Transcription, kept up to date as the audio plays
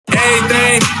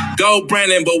go,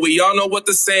 Brandon, but we all know what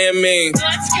the saying means.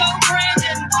 Let's go,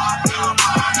 Brandon.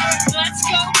 Let's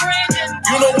go, Brandon.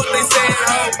 You know what they saying,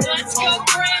 ho? Let's go,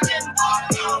 Brandon.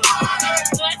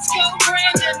 Let's go,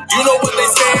 Brandon. You know what they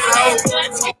saying, ho?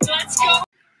 Let's go.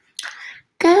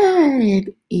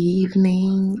 Good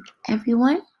evening,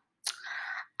 everyone.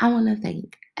 I want to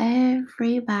thank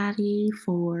everybody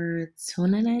for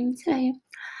tuning in today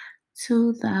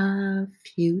to the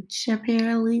Future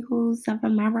Paralegals of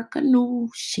America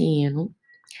News channel.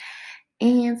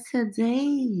 And today,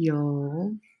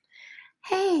 y'all,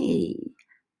 hey,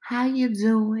 how you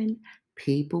doing,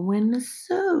 people in the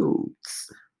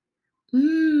suits?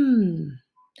 You're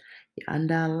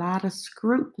under a lot of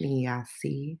scrutiny, I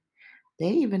see. They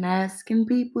even asking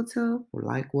people to,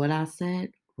 like what I said,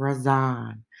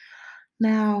 resign.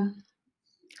 Now,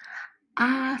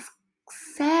 I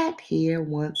sat here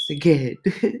once again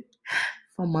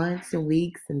for months and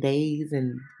weeks and days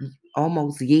and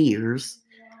almost years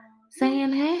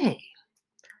saying, hey,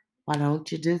 why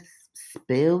don't you just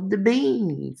spill the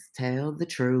beans, tell the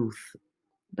truth?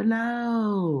 But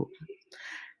no,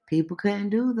 people couldn't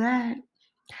do that.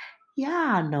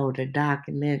 Y'all know the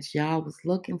documents y'all was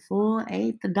looking for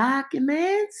ain't the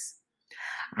documents.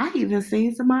 I even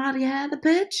seen somebody had a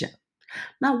picture.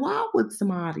 Now, why would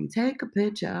somebody take a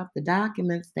picture of the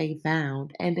documents they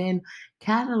found and then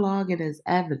catalog it as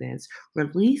evidence,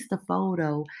 release the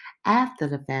photo after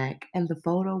the fact, and the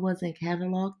photo wasn't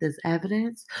cataloged as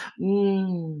evidence?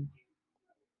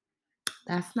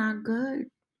 That's not good.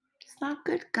 It's not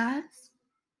good, guys.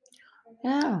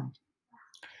 Yeah.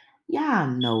 Y'all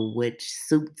know which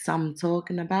suits I'm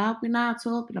talking about. We're not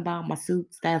talking about my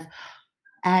suits that's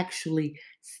actually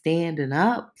standing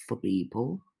up for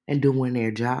people and doing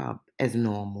their job as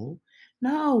normal.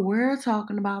 No, we're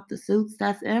talking about the suits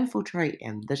that's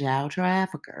infiltrating the child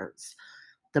traffickers,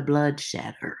 the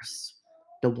bloodshedders,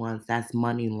 the ones that's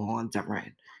money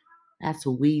laundering. That's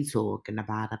what we talking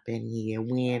about up in here,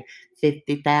 wearing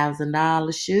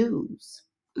 $50,000 shoes.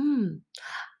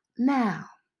 Now,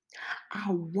 I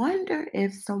wonder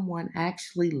if someone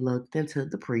actually looked into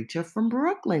the preacher from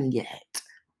Brooklyn yet.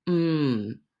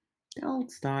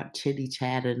 Don't start chitty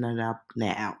chatting it up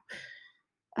now.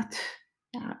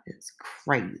 That is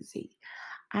crazy.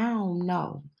 I don't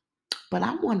know. But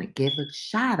I want to give a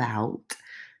shout out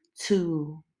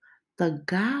to the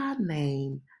guy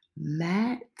named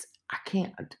Matt.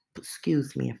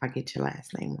 Excuse me if I get your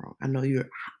last name wrong. I know you're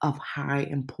of high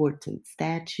important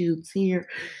statutes here.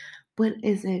 But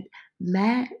is it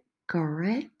Matt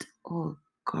Garrett or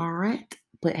Garrett?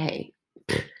 But hey,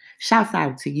 shouts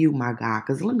out to you, my guy,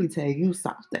 because let me tell you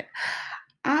something.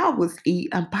 I was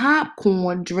eating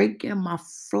popcorn, drinking my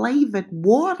flavored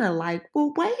water like,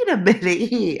 well, wait a minute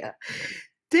here.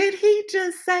 Did he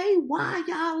just say why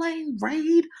y'all ain't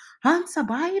raid Hunter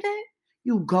Biden?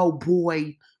 You go,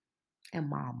 boy, in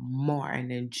my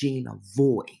Martin and Gina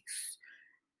voice.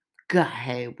 Go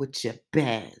ahead with your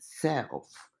bad self.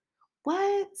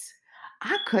 What?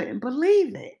 I couldn't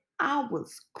believe it. I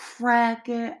was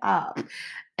cracking up.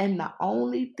 And the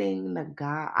only thing the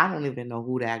guy, I don't even know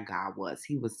who that guy was.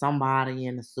 He was somebody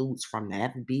in the suits from the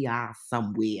FBI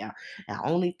somewhere. And the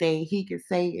only thing he could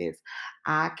say is,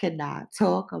 I cannot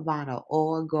talk about an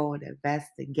ongoing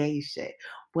investigation.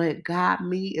 What got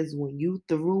me is when you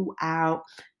threw out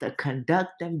the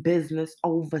conducting business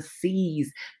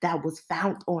overseas that was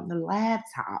found on the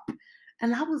laptop.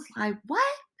 And I was like, what?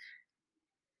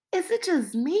 Is it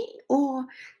just me, or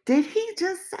did he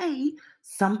just say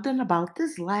something about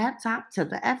this laptop to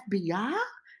the FBI?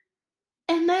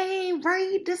 And they ain't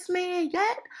raid this man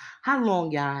yet? How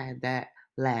long y'all had that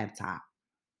laptop?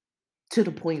 To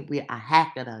the point where a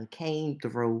hacker done came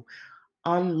through,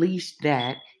 unleashed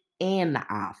that, and the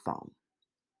iPhone.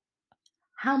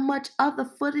 How much other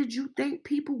footage you think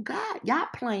people got? Y'all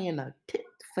playing a tit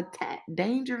for tat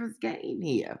dangerous game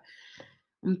here.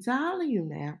 I'm telling you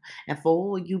now. And for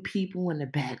all you people in the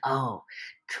back, oh,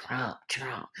 Trump,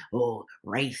 oh,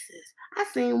 racist. I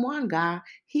seen one guy,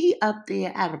 he up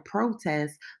there at a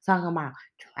protest talking about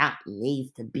Trump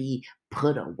needs to be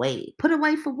put away. Put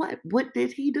away for what? What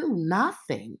did he do?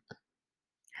 Nothing.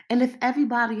 And if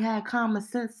everybody had common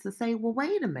sense to say, well,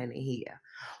 wait a minute here.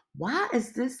 Why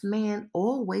is this man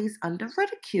always under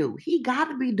ridicule? He got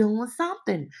to be doing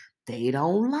something they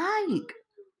don't like.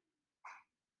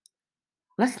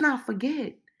 Let's not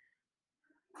forget,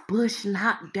 Bush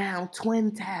knocked down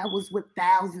Twin Towers with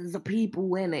thousands of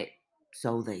people in it.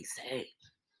 So they say.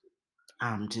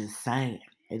 I'm just saying.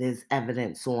 It is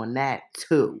evidence on that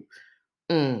too.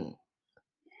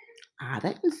 I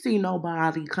didn't see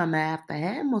nobody come after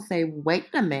him or say, wait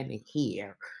a minute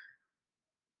here.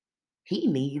 He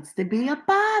needs to be up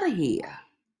out of here.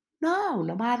 No,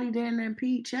 nobody didn't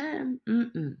impeach him.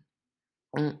 Mm-mm.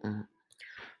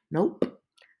 Nope.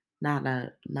 Not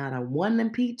a one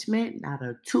impeachment, not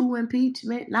a two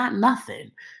impeachment, not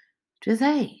nothing. Just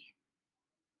hey,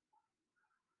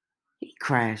 he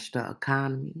crashed the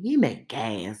economy. He made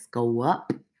gas go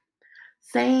up.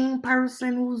 Same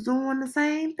person who's doing the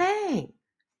same thing.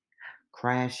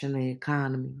 Crashing the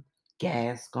economy,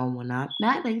 gas going up.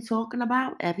 Now they talking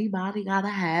about everybody gotta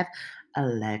have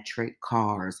electric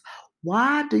cars.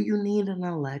 Why do you need an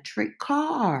electric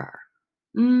car?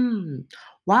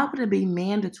 Why would it be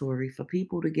mandatory for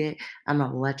people to get an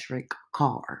electric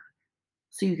car?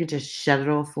 So you can just shut it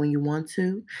off when you want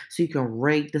to. So you can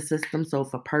rig the system. So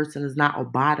if a person is not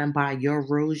abiding by your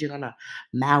rules, you're gonna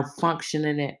malfunction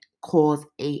and it cause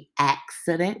a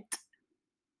accident.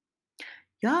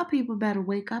 Y'all people better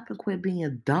wake up and quit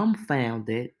being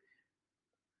dumbfounded.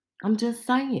 I'm just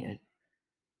saying.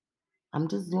 I'm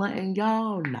just letting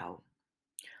y'all know.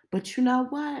 But you know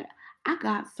what? I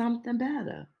got something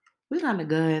better. We're gonna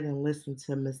go ahead and listen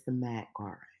to Mr. Matt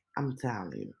Garrett. I'm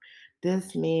telling you.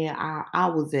 This man, I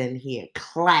was in here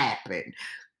clapping.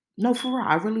 No, for real.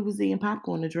 I really was eating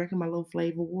popcorn and drinking my little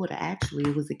flavor water. Actually,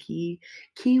 it was a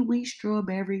kiwi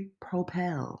strawberry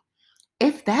propel.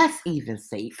 If that's even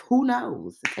safe, who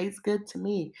knows? It tastes good to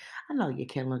me. I know you're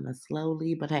killing us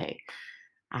slowly, but hey,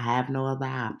 I have no other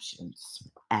options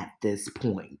at this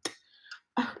point.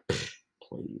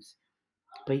 Please.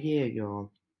 But yeah,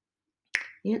 y'all.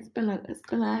 Yeah, it's been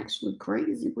an actually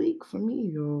crazy week for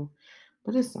me, y'all.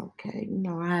 But it's okay.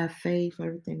 I have faith,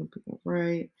 everything will be all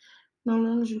right. No, as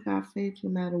long as you got faith,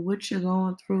 no matter what you're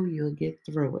going through, you'll get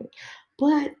through it.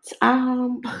 But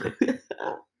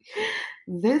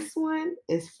this one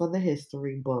is for the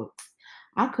history books.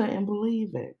 I couldn't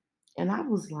believe it. And I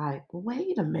was like,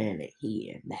 wait a minute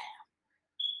here now.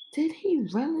 Did he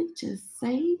really just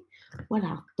say what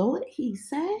I thought he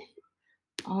said?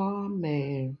 Oh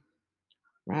man.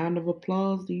 Round of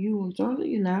applause to you. I'm telling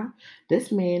you now.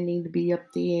 This man need to be up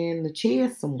there in the chair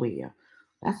somewhere.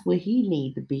 That's where he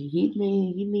need to be. He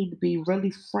need to be really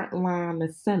front line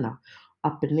and center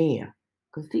up in there.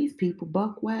 Cause these people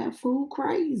buck wild fool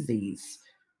crazies.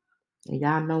 And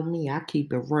y'all know me, I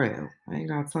keep it real. I ain't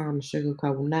got time to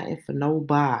sugarcoat nothing for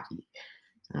nobody.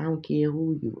 I don't care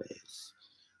who you is.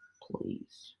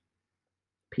 Please.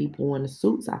 People in the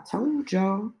suits, I told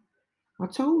y'all. I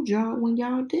told y'all when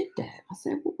y'all did that. I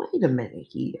said, well, wait a minute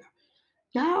here.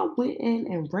 Y'all went in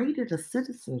and raided a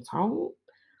citizen's home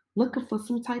looking for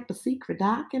some type of secret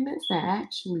documents that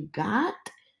actually got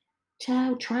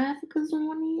child traffickers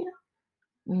on here.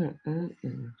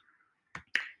 Mm-mm-mm.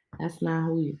 That's not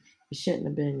who you shouldn't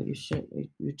have been. You shouldn't.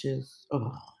 You just.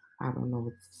 Oh, I don't know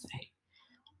what to say.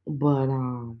 But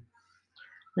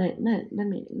let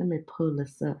me pull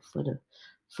this up for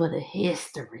the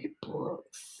history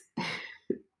books,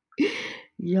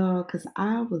 y'all. Cause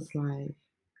I was like,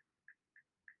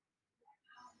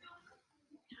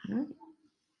 huh?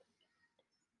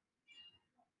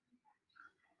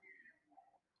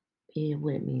 Bear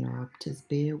with me, y'all. Just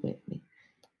bear with me.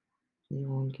 We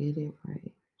won't get it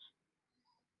right.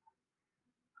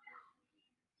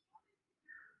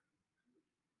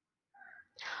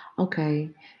 Okay,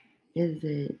 is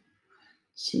it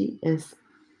G? Is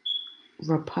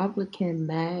Republican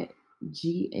Matt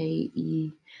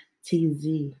Gaetz,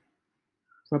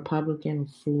 Republican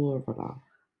Florida?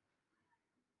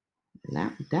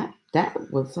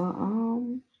 That was a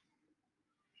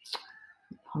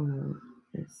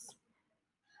it's,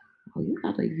 oh, you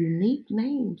got a unique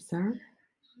name, sir.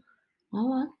 I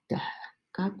like that.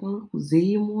 Got the little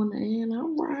Z on the end.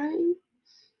 All right.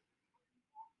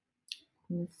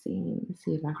 Let's see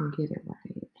if I can get it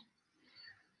right.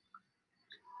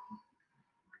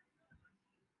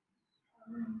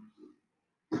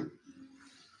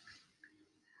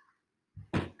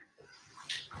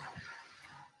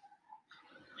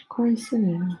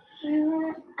 Carson.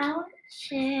 Out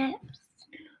shit.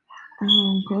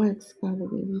 Go ahead, Scott.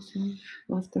 Baby, son.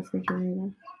 What's the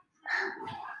refrigerator?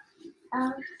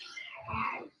 Out.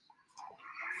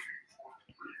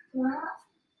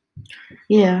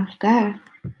 Yeah, go ahead.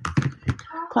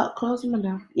 Close them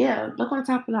down. Yeah, look on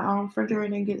top of the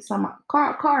refrigerator and get some.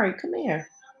 Kari, come here.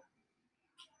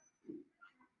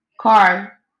 Kari.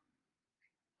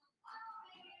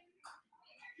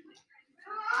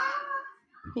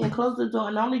 Yeah, close the door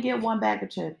and only get one bag of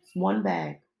chips. One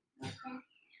bag.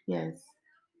 Yes.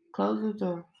 Close the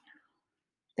door.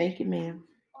 Thank you, ma'am.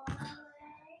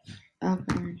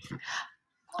 Okay.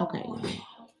 Okay.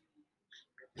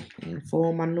 And for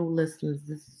all my new listeners,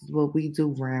 this is what we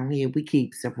do around here. We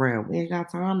keep it real. We ain't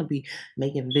got time to be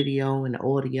making video and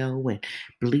audio and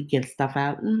bleaking stuff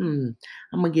out. I'm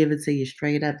gonna give it to you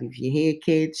straight up. If you hear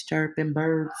kids chirping,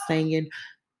 birds singing,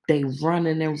 they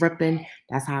running and ripping,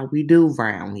 that's how we do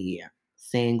around here.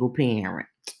 Single parent.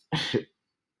 He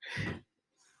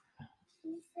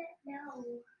said no.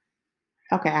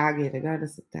 Okay, I'll get it. Go to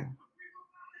sit down.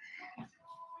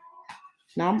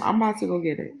 No, I'm about to go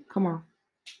get it. Come on.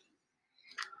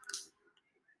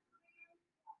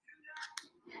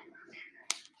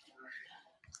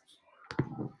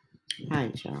 All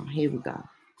right, y'all. Here we go.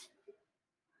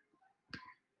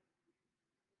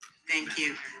 Thank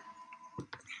you.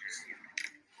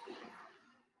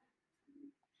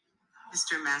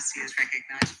 Mr. Massey is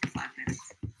recognized for 5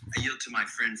 minutes. I yield to my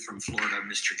friend from Florida,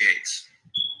 Mr. Gates.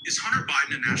 Is Hunter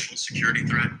Biden a national security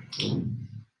threat?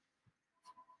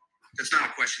 That's not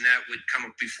a question that would come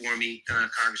up before me,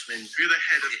 Congressman. You're the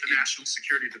head of the National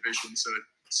Security Division, so it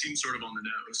seems sort of on the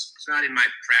nose. It's not in my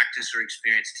practice or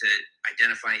experience to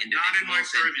identify individuals Not in my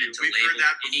purview. and to We've heard label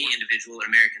that any before. individual,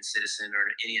 American citizen, or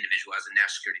any individual as a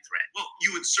national security threat. Well,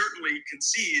 you would certainly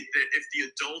concede that if the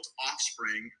adult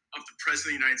offspring of the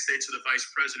President of the United States or the Vice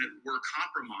President were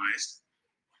compromised,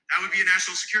 that would be a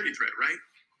national security threat, right?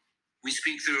 We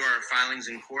speak through our filings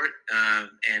in court,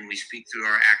 and we speak through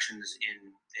our actions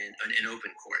in open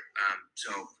court.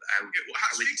 So I would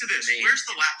Speak to this. remain Where's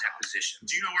the in laptop? that position.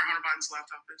 Do you know where Hunter Biden's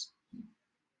laptop is?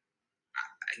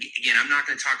 Again, I'm not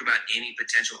going to talk about any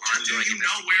potential ongoing Do you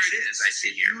know where it investigation is? as I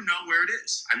sit here. Do you know where it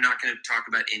is? I'm not going to talk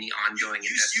about any ongoing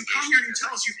You investigation. come here and you as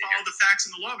tell I us you sit here. follow the facts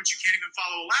and the law, but you can't even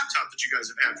follow a laptop that you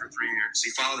guys have had for 3 years.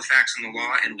 We follow the facts and the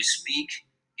law, and we speak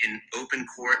in open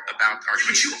court about our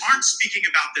But you cases. aren't speaking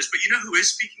about this. But you know who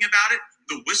is speaking about it?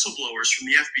 The whistleblowers from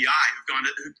the FBI who've gone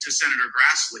to Senator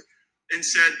Grassley and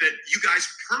said that you guys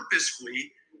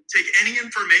purposefully take any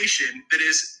information that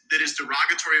is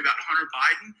derogatory about Hunter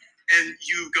Biden and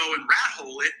you go and rat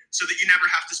hole it so that you never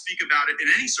have to speak about it in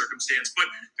any circumstance. But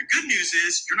the good news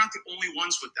is you're not the only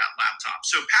ones with that laptop.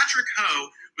 So Patrick Ho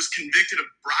was convicted of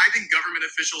bribing government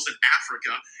officials in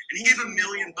Africa, and he gave $1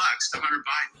 million to Hunter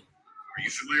Biden. Are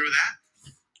you familiar with that?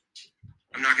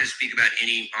 I'm not going to speak about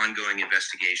any ongoing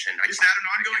investigation. Is that an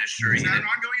ongoing? can assure Is you that that-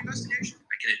 an ongoing investigation?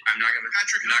 I'm not going to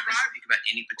Patrick I'm not Ho going to bribe? speak about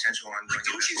any potential ongoing Like,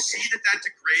 don't you see investigation. that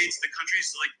degrades the country's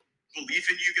belief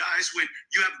in you guys when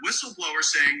you have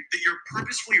whistleblowers saying that you're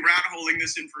purposefully rat holing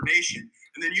this information,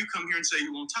 and then you come here and say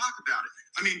you won't talk about it.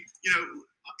 I mean,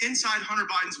 inside Hunter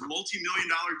Biden's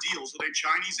multi-million-dollar deals with a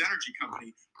Chinese energy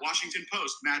company, Washington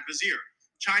Post, Matt Vizier,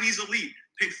 Chinese elite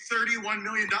paid $31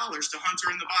 million to Hunter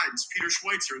and the Bidens, Peter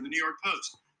Schweitzer in the New York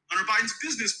Post. Hunter Biden's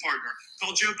business partner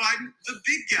called Joe Biden the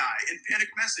big guy in panic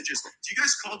messages. Do you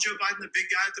guys call Joe Biden the big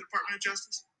guy at the Department of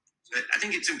Justice? I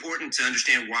think it's important to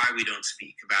understand why we don't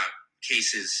speak about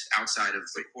cases outside of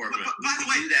the courtroom. But by the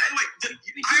way, We do that.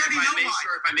 I already know why.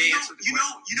 Sir, if I may answer the You know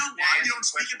question. why May I we answer don't the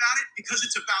speak question? about it? Because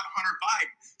it's about Hunter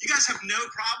Biden. You guys have no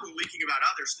problem leaking about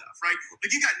other stuff, right? Like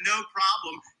you got no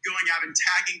problem going out and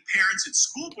tagging parents at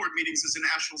school board meetings as a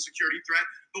national security threat.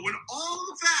 But when all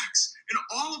the facts and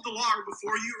all of the law are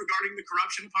before you regarding the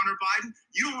corruption of Hunter Biden,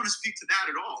 you don't want to speak to that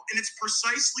at all. And it's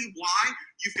precisely why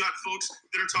you've got folks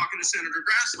that are talking to Senator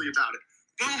Grassley about it.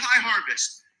 Go high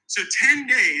harvest. So 10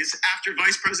 days after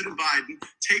Vice President Biden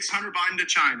takes Hunter Biden to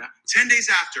China, 10 days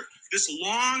after this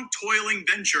long toiling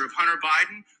venture of Hunter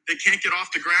Biden that can't get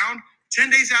off the ground, 10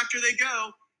 days after they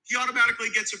go, he automatically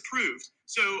gets approved.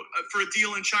 So for a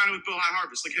deal in China with Bill High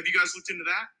Harvest, have you guys looked into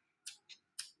that?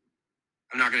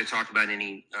 I'm not going to talk about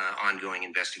any ongoing Well,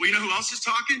 investigation. you know who else is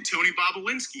talking? Tony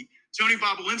Bobolinsky. Tony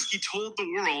Bobolinsky told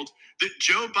the world that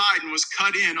Joe Biden was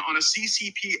cut in on a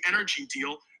CCP energy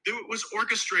deal that was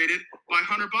orchestrated by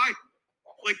Hunter Biden.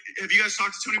 Have you guys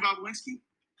talked to Tony Bobolinsky?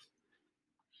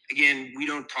 Again, we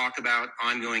don't talk about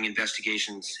ongoing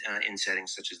investigations in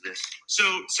settings such as this. So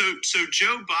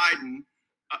Joe Biden.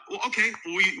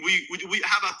 We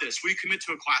how about this? Will you commit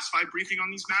to a classified briefing on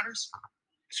these matters?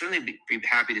 Certainly be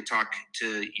happy to talk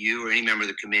to you or any member of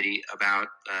the committee about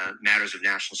matters of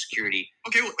national security.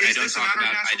 Okay, well, But is this a matter of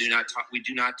national? we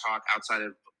do not talk outside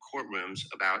of courtrooms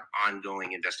about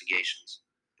ongoing investigations.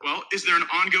 Well, is there an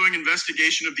ongoing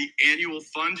investigation of the annual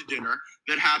fund dinner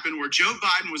that happened where Joe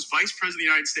Biden was vice president of the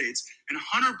United States and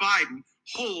Hunter Biden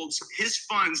holds his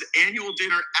fund's annual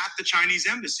dinner at the Chinese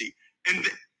embassy?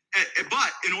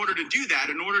 But in order to do that,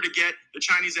 in order to get the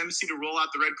Chinese embassy to roll out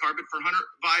the red carpet for Hunter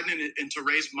Biden and to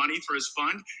raise money for his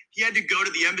fund, he had to go to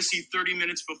the embassy 30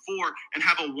 minutes before and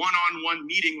have a one-on-one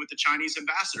meeting with the Chinese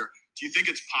ambassador. Do you think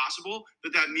it's possible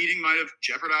that that meeting might have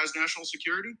jeopardized national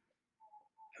security?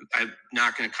 I'm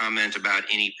not going to comment about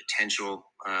any potential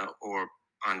or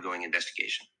ongoing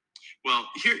investigation. Well,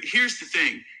 here's the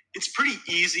thing. It's pretty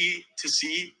easy to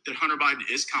see that Hunter Biden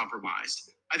is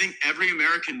compromised. I think every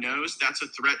American knows that's a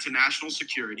threat to national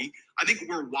security. I think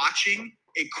we're watching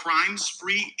a crime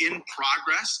spree in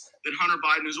progress that Hunter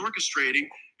Biden is orchestrating.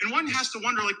 And one has to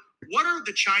wonder, like, what are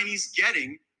the Chinese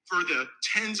getting for the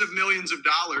tens of millions of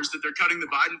dollars that they're cutting the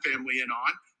Biden family in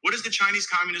on? What is the Chinese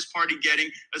Communist Party getting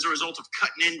as a result of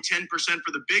cutting in 10%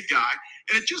 for the big guy?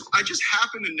 And I just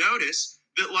happen to notice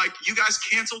that, like, you guys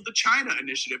canceled the China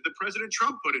initiative that President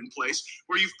Trump put in place,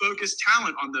 where you focus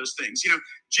talent on those things.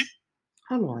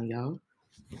 Hold on, y'all.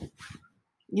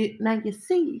 Now you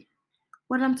see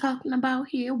what I'm talking about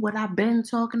here, what I've been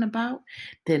talking about,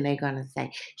 then they're gonna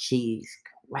say she's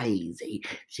crazy.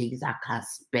 She's a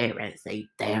conspiracy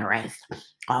theorist.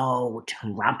 Oh,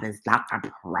 Trump is not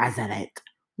the president.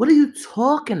 What are you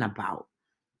talking about?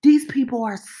 These people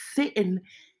are sitting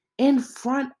in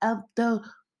front of the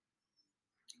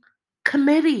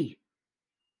committee.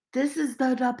 This is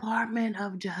the Department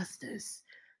of Justice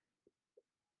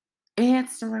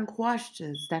answering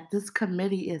questions that this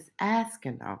committee is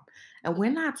asking them. And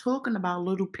we're not talking about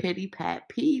little pity pat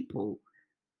people.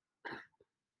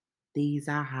 These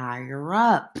are higher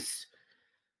ups.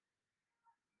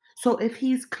 So if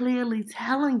he's clearly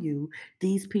telling you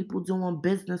these people doing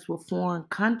business with foreign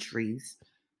countries,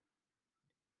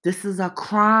 this is a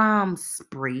crime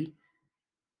spree.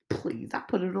 Please, I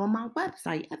put it on my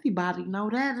website. Everybody know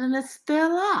that, and it's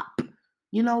still up.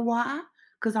 You know why?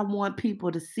 Because I want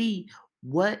people to see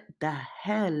what the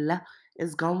hell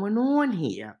is going on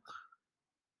here.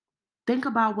 Think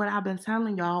about what I've been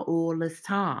telling y'all all this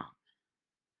time.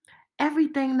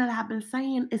 Everything that I've been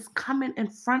saying is coming in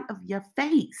front of your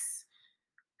face.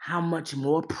 How much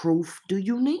more proof do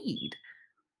you need?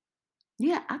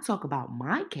 Yeah, I talk about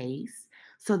my case.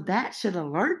 So that should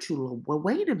alert you. Well,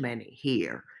 wait a minute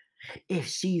here. If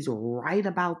she's right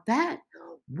about that,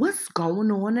 what's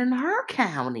going on in her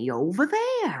county over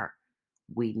there?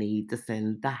 We need to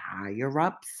send the higher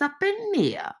ups up in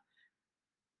there.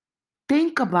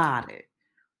 Think about it.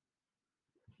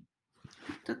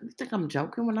 You think I'm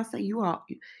joking when I say you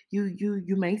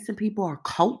Mason people are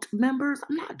cult members?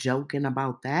 I'm not joking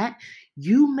about that.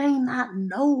 You may not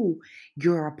know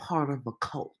you're a part of a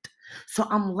cult. So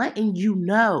I'm letting you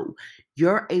know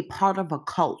you're a part of a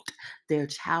cult. They're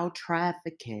child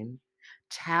trafficking,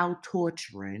 child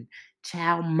torturing,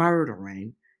 child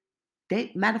murdering.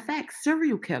 They matter of fact,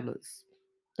 serial killers.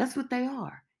 That's what they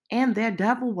are. And they're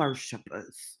devil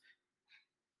worshippers.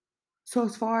 So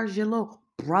as far as your little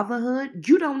brotherhood,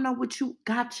 you don't know what you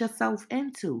got yourself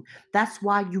into. That's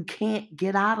why you can't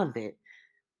get out of it.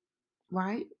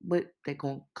 Right? But they're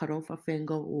gonna cut off a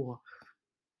finger or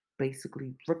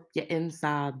basically rip your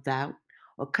insides out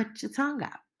or cut your tongue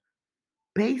out.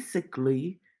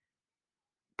 Basically,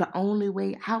 the only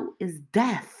way out is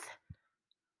death,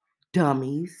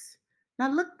 dummies. Now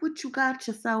look what you got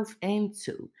yourself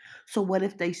into. So what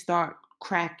if they start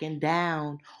cracking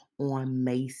down on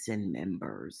Mason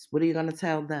members? What are you gonna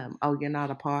tell them? Oh, you're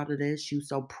not a part of this. You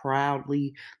so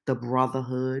proudly the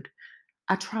brotherhood.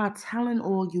 I try telling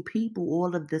all you people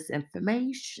all of this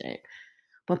information,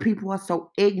 but people are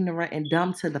so ignorant and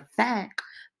dumb to the fact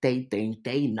they think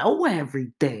they know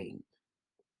everything.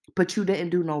 But you didn't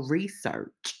do no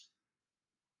research.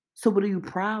 So what are you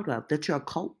proud of? That you're a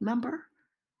cult member?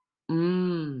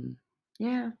 Mm.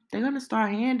 Yeah, they're gonna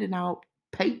start handing out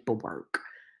paperwork.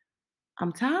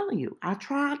 I'm telling you, I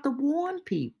tried to warn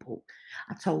people.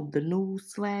 I told the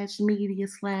news slash media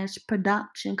slash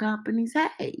production companies,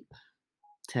 hey,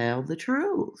 tell the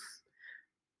truth.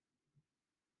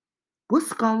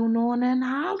 What's going on in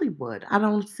Hollywood? I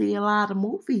don't see a lot of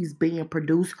movies being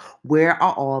produced. Where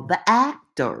are all the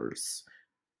actors?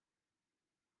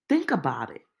 Think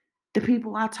about it. The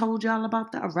people I told y'all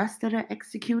about the arrested and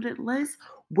executed list,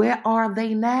 where are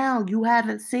they now? You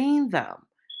haven't seen them.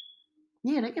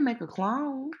 Yeah, they can make a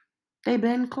clone. They've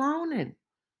been cloning.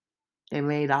 They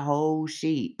made a whole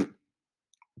sheep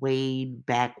way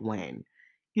back when.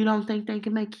 You don't think they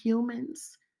can make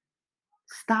humans?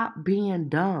 Stop being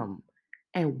dumb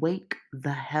and wake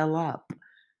the hell up.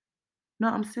 No,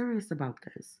 I'm serious about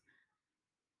this.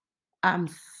 I'm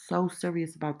so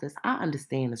serious about this. I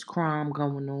understand there's crime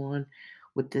going on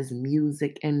with this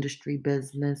music industry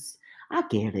business. I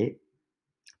get it.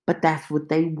 But that's what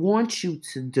they want you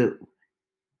to do.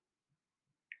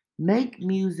 Make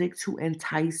music to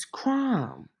entice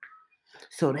crime.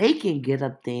 So they can get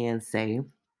up there and say,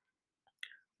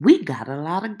 we got a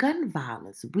lot of gun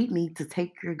violence. We need to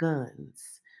take your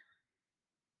guns.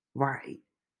 Right.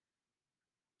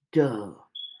 Duh.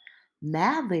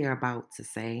 Now they're about to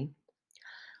say,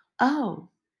 oh,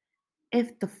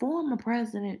 if the former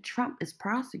President Trump is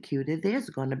prosecuted, there's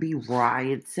going to be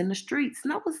riots in the streets.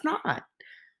 No, it's not.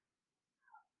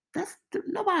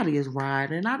 Nobody is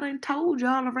rioting. I done told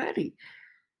y'all already.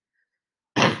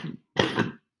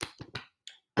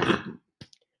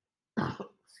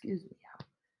 Excuse me.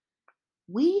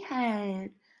 We had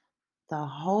the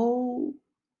whole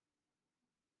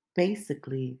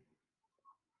basically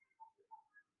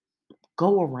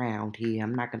go around here.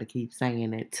 I'm not going to keep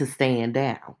saying it to stand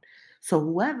down. So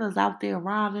whoever's out there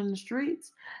riding the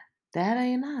streets, that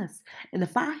ain't us. And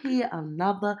if I hear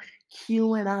another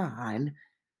QAnon,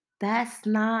 that's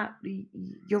not,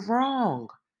 you're wrong.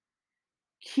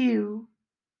 Q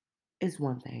is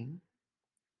one thing,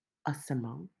 a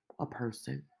symbol, a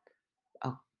person,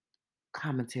 a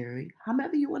commentary,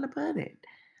 however you want to put it.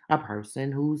 A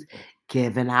person who's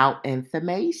giving out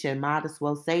information, might as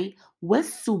well say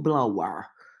whistleblower.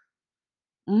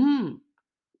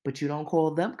 But you don't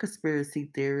call them conspiracy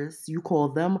theorists, you call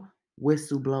them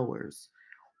whistleblowers.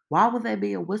 Why would they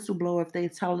be a whistleblower if they're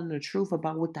telling the truth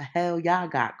about what the hell y'all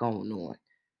got going on?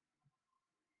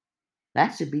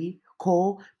 That should be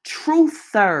called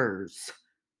truthers.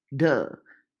 Duh.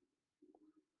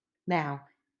 Now,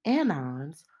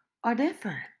 anons are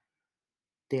different.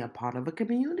 They're part of a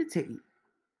community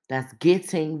that's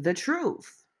getting the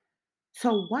truth.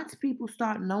 So once people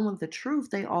start knowing the truth,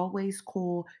 they always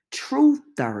call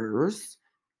truthers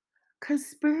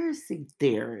conspiracy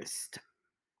theorists.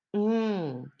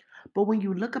 But when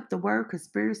you look up the word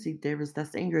conspiracy theorist,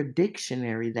 that's in your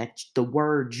dictionary, that's the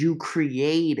word you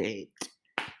created.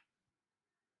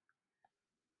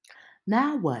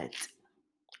 Now what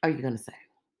are you going to say?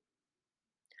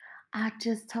 I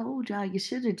just told y'all you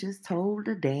should have just told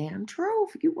the damn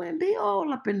truth. You wouldn't be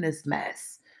all up in this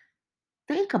mess.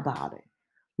 Think about it.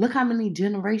 Look how many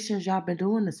generations y'all been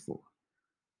doing this for.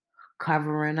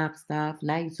 Covering up stuff.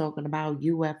 Now you're talking about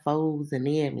UFOs and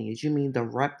aliens. You mean the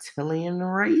reptilian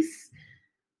race?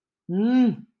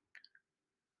 So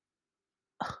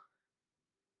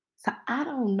I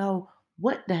don't know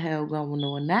what the hell going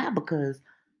on now, because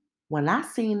when I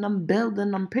seen them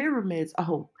building them pyramids,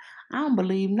 oh, I don't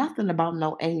believe nothing about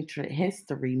no ancient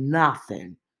history,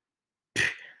 nothing.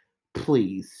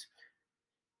 Please.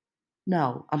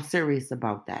 No, I'm serious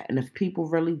about that. And if people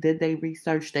really did their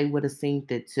research, they would have seen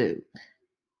it too.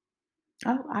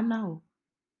 Oh, I know.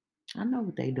 I know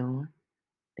what they doing.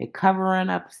 They covering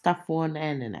up stuff on the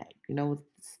internet. You know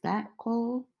what's that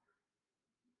called?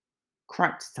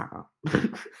 Crunch time.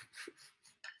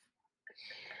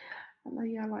 I know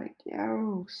y'all like,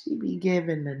 yo, she be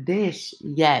giving the dish.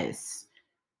 Yes.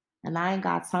 And I ain't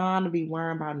got time to be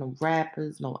worrying about no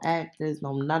rappers, no actors,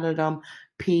 no none of them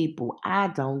people. I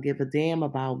don't give a damn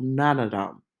about none of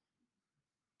them.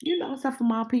 Except for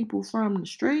my people from the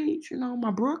streets,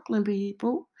 my Brooklyn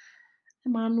people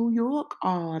and my New York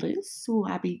artists who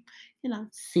I be,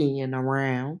 seeing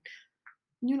around.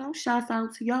 Shouts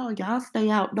out to y'all. Y'all stay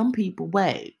out them people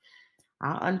way.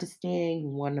 I understand you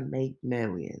want to make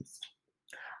millions.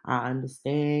 I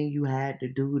understand you had to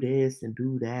do this and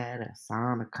do that and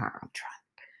sign a contract.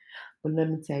 But let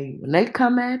me tell you, when they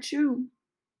come at you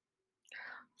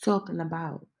talking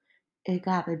about it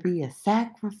got to be a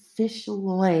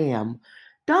sacrificial lamb,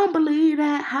 don't believe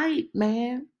that hype,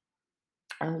 man.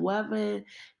 And whoever,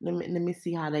 let me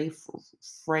see how they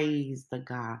phrase the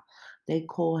guy. They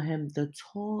call him the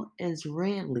tall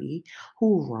Israeli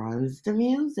who runs the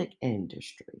music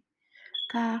industry.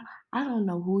 God, I don't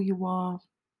know who you are.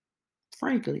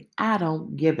 Frankly, I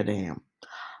don't give a damn.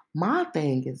 My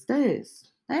thing is this.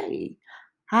 Hey,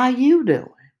 how you doing?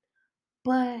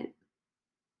 But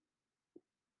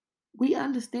we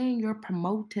understand you're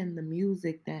promoting the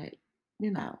music that,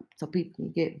 so people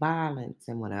can get violence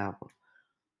and whatever.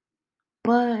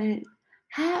 But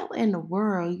how in the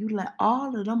world you let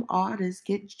all of them artists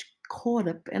get caught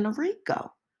up in a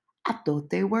RICO? I thought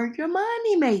they were your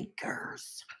money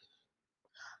makers.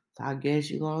 So I guess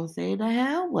you're going to say the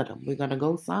hell with them. We're going to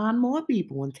go sign more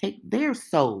people and take their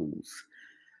souls.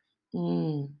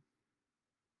 I'm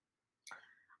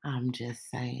just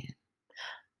saying.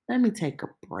 Let me take a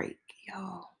break,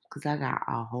 y'all, because I got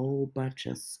a whole bunch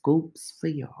of scoops for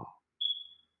y'all.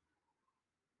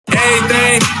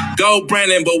 Everything go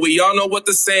Brandon, but we all know what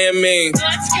the saying means.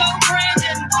 Let's go,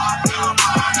 Brandon.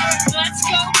 Let's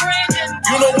go, Brandon.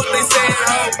 You know what they saying,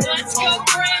 ho? Let's go,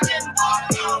 Brandon.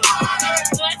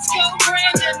 Let's go,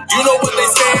 Brandon. You know what they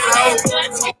saying, ho?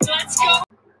 Let's go.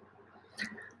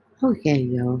 Okay,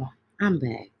 y'all, I'm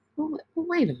back.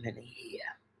 Wait a minute here.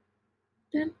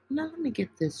 Now let me get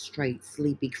this straight,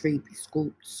 sleepy, creepy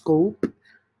scoop.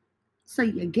 So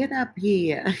you get up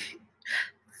here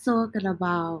talking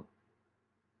about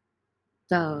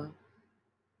the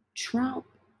Trump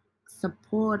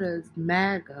supporters,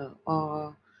 MAGA,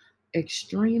 are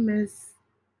extremist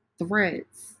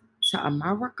threats to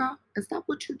America? Is that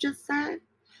what you just said?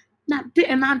 Now,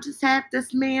 didn't I just have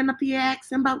this man up here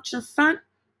asking about your son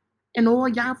and all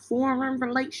y'all foreign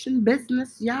relation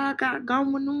business y'all got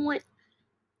going on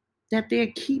that they're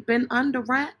keeping under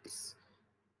wraps?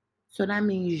 So that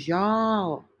means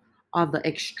y'all are the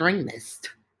extremists.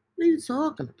 What are you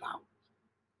talking about?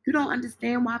 You don't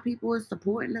understand why people are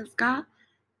supporting this guy?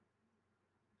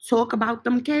 Talk about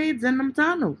them kids in them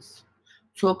tunnels.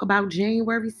 Talk about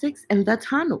January 6th in the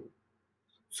tunnel.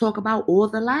 Talk about all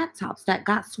the laptops that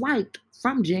got swiped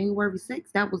from January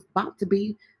 6th that was about to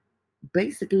be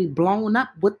basically blown up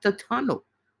with the tunnel.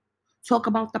 Talk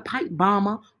about the pipe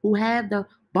bomber who had the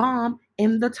bomb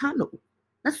in the tunnel.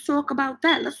 Let's talk about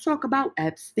that. Let's talk about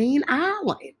Epstein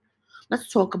Island.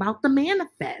 Let's talk about the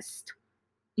manifest.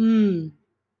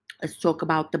 Let's talk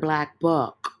about the black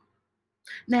book.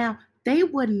 Now, they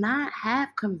would not have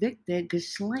convicted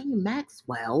Ghislaine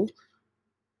Maxwell,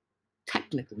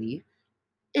 technically,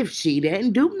 if she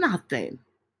didn't do nothing.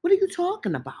 What are you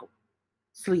talking about?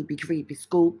 Sleepy, creepy,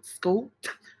 scoop, scoop.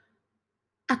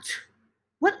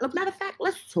 What? Matter of fact,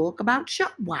 let's talk about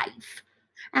your wife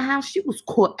and how she was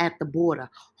caught at the border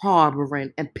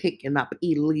harboring and picking up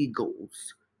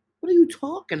illegals. What are you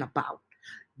talking about?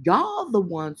 Y'all the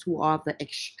ones who are the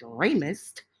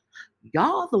extremists.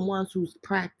 Y'all the ones who's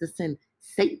practicing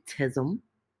Satanism.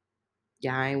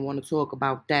 Yeah, I ain't want to talk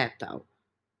about that though.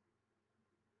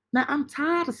 Now I'm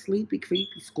tired of Sleepy,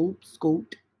 Creepy, Scoop,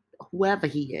 Scoop, whoever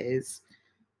he is.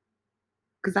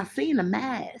 Cause I seen a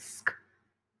mask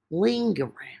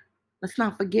lingering. Let's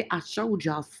not forget I showed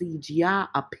y'all CGI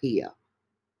up here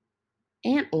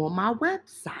and on my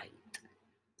website.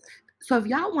 So if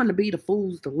y'all want to be the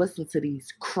fools to listen to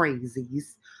these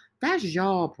crazies, that's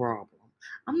y'all problem.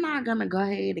 I'm not gonna go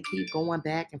ahead and keep going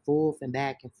back and forth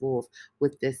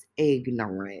with this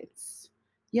ignorance.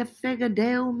 You figure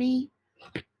deal me?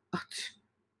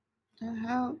 The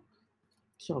hell?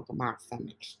 Talk about some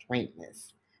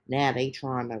extremists. Now they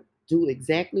trying to do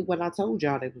exactly what I told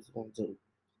y'all they was gonna do.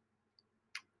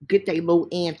 Get their little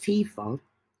Antifa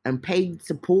and paid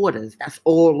supporters that's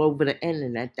all over the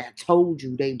internet that told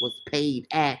you they was paid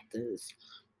actors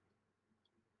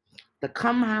to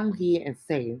come out here and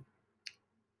say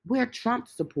we're Trump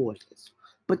supporters.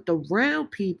 But the real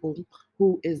people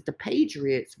who is the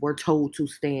patriots were told to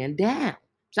stand down.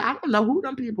 So I don't know who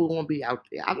them people gonna be out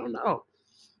there. I don't know.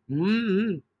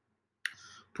 Mm-hmm.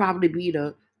 Probably be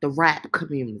the rap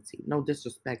community. No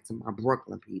disrespect to my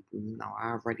Brooklyn people. You know,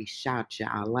 I already shout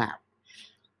y'all out.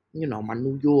 You know, my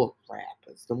New York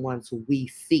rappers, the ones who we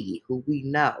see, who we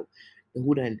know,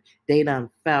 who they done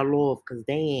fell off because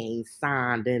they ain't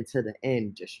signed into the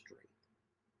industry.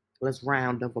 Let's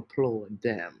round of applaud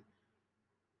them.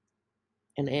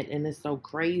 And it's so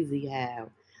crazy how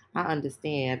I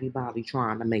understand everybody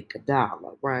trying to make a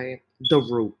dollar, right? The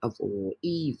root of all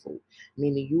evil,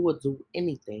 meaning you will do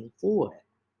anything for it.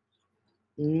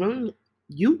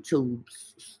 YouTube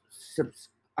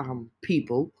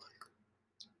people,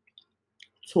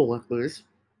 talkers,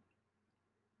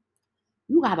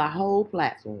 you got a whole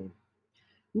platform.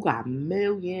 You got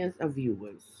millions of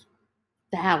viewers,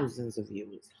 thousands of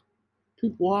viewers,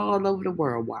 people all over the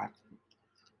world watching.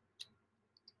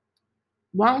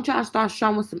 Why don't y'all start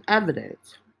showing some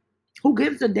evidence? Who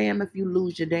gives a damn if you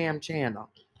lose your damn channel?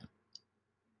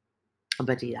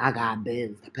 But yeah, I got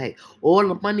bills to pay. All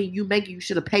the money you make, you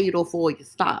should have paid off all your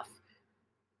stuff.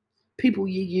 People,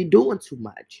 you're doing too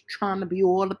much. Trying to be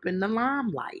all up in the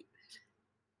limelight.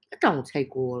 It don't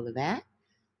take all of that.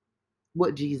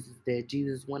 What Jesus did.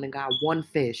 Jesus went and got one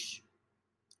fish.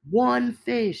 One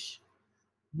fish.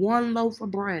 One loaf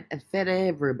of bread and fed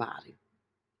everybody.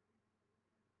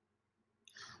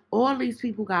 All these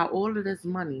people got all of this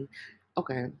money.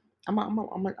 Okay, I'm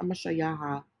gonna show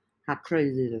y'all how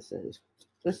crazy this is.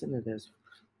 Listen to this.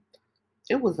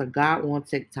 It was a guy on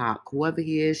TikTok, whoever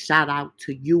he is, shout out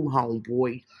to you,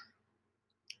 homeboy.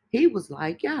 He was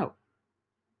like, yo,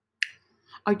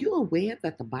 are you aware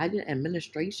that the Biden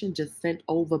administration just sent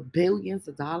over billions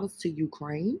of dollars to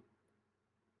Ukraine?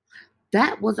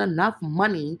 That was enough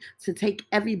money to take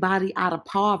everybody out of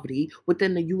poverty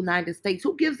within the United States.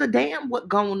 Who gives a damn what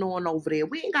going on over there?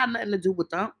 We ain't got nothing to do with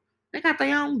them. They got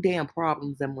their own damn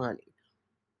problems and money.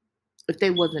 If they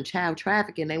wasn't child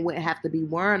trafficking, they wouldn't have to be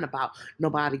worrying about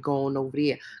nobody going over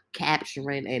there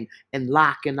capturing and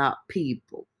locking up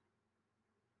people.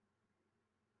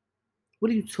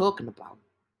 What are you talking about?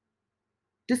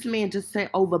 This man just sent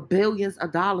over billions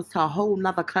of dollars to a whole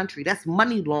nother country. That's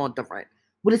money laundering.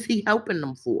 What is he helping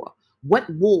them for? What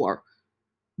war?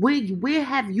 Where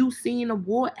have you seen a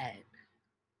war at?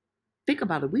 Think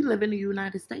about it. We live in the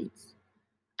United States.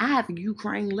 I have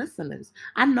Ukraine listeners.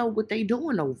 I know what they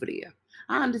doing over there.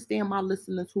 I understand my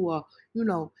listeners who are,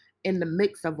 in the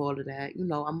mix of all of that.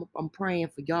 I'm praying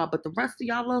for y'all. But the rest of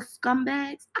y'all little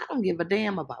scumbags, I don't give a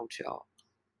damn about y'all.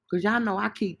 Because y'all know I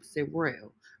keep it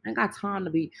real. I ain't got time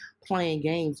to be playing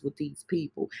games with these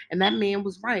people. And that man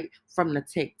was right from the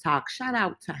TikTok. Shout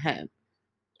out to him.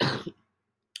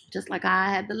 Just like I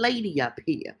had the lady up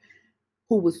here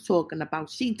who was talking about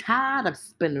she tired of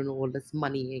spending all this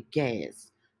money in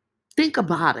gas. Think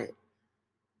about it.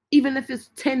 Even if it's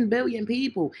 10 billion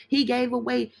people, he gave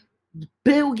away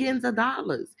billions of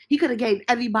dollars. He could have gave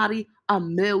everybody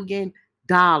 $1 million.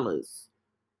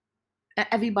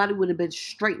 Everybody would have been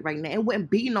straight right now. It wouldn't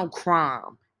be no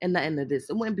crime and nothing of this.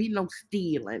 It wouldn't be no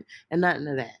stealing and nothing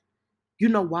of that. You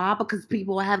know why? Because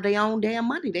people have their own damn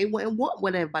money. They wouldn't want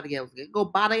what everybody else get. Go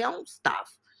buy their own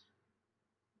stuff.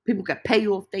 People could pay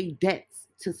off their debts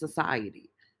to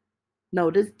society. No,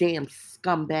 this damn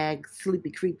scumbag, sleepy,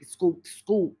 creepy,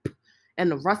 scoop, and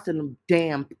the rest of them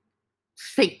damn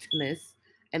Satanists.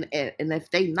 And if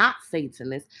they not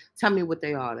Satanists, tell me what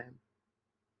they are then.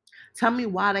 Tell me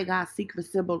why they got secret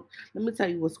symbol. Let me tell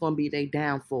you what's going to be their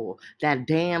downfall. That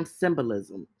damn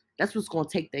symbolism. That's what's going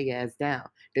to take their ass down.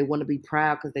 They want to be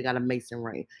proud because they got a Mason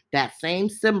ring. That same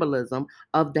symbolism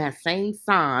of that same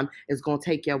sign is going to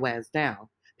take your ass down.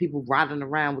 People riding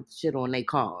around with shit on their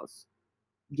cars.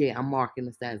 Yeah, I'm marking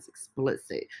this as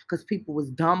explicit because people was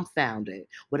dumbfounded.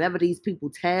 Whatever these people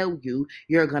tell you,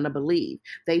 you're going to believe.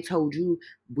 They told you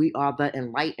we are the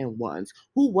enlightened ones.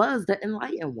 Who was the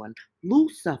enlightened one?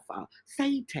 Lucifer,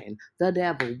 Satan, the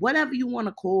devil, whatever you want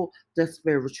to call the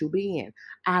spiritual being.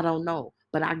 I don't know,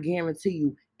 but I guarantee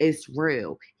you it's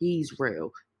real. He's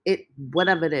real.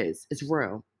 Whatever it is, it's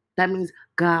real. That means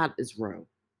God is real.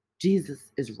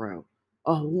 Jesus is real.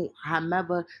 Or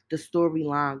however the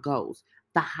storyline goes,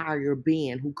 the higher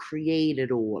being who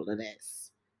created all of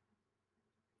this.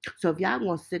 So if y'all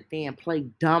gonna sit there and play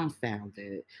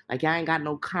dumbfounded, like y'all ain't got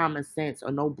no common sense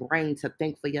or no brain to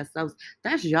think for yourselves,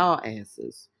 that's y'all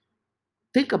asses.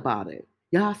 Think about it.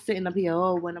 Y'all sitting up here,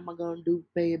 oh, what am I gonna do,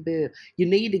 pay a bill? You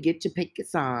need to get your picket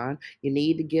sign. You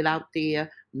need to get out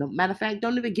there. No matter of fact,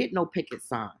 don't even get no picket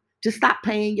sign. Just stop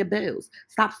paying your bills.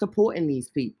 Stop supporting these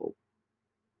people.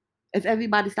 If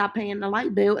everybody stop paying the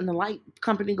light bill and the light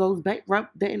company goes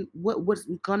bankrupt, then what's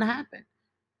gonna happen?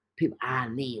 People, I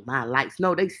need my lights.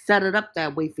 No, they set it up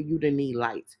that way for you to need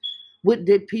lights. What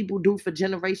did people do for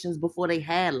generations before they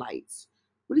had lights?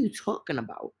 What are you talking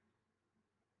about?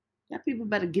 Y'all people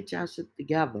better get y'all shit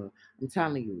together. I'm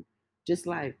telling you. Just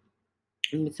like,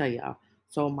 let me tell y'all.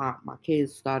 So my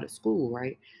kids started school,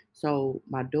 right? So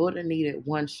my daughter needed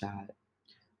one shot.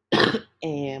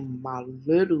 And my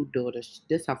little daughter,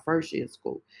 this her first year in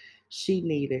school, she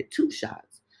needed 2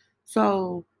 shots.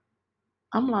 So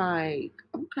I'm like,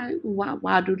 okay,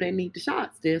 why do they need the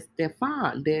shots? They're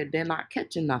fine. They're not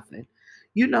catching nothing.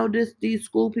 These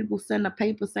school people send a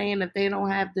paper saying if they don't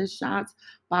have this shots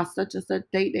by such and such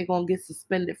date, they're gonna get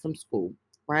suspended from school,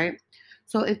 right?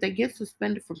 So if they get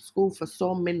suspended from school for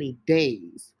so many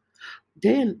days,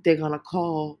 then they're gonna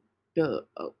call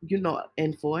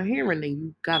and for a hearing, and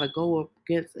you gotta go up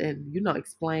against and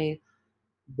explain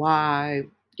why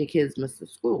your kids missing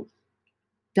school.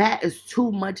 That is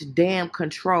too much damn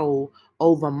control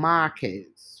over my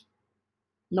kids.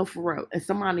 No, for real. And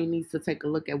somebody needs to take a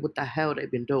look at what the hell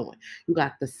they've been doing. You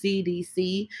got the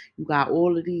CDC, you got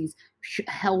all of these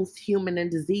health, human, and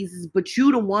diseases, but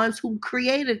you the ones who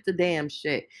created the damn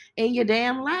shit in your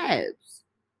damn labs.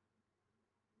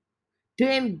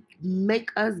 Then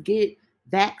make us get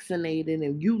vaccinated,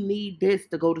 and you need this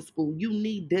to go to school. You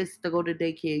need this to go to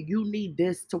daycare. You need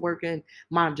this to work in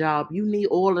my job. You need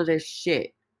all of this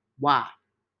shit. Why?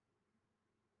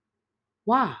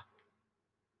 Why?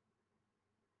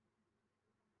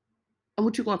 And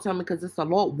what you gonna tell me because it's a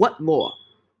law? What law?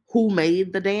 Who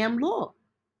made the damn law?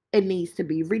 It needs to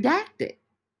be redacted.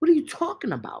 What are you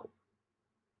talking about?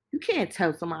 You can't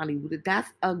tell somebody that that's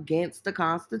against the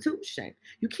Constitution.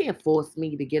 You can't force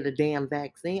me to get a damn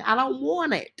vaccine. I don't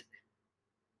want it.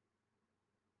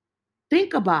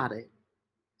 Think about it.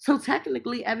 So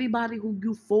technically, everybody who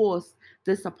you force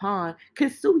this upon can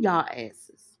sue y'all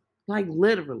asses. Like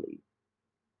literally.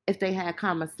 If they had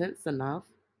common sense enough.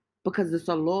 Because it's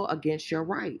a law against your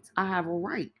rights. I have a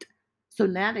right. So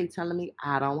now they telling me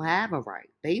I don't have a right.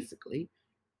 Basically,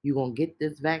 you're going to get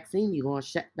this vaccine, you're going to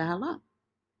shut the hell up.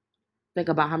 Think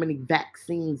about how many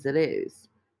vaccines it is.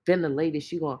 Then the lady,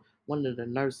 one of the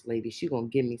nurse ladies, she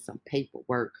going to give me some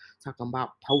paperwork talking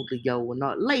about polio and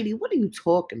all. Lady, what are you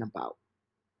talking about?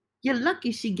 You're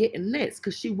lucky she getting this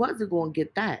because she wasn't going to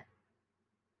get that.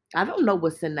 I don't know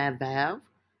what's in that valve.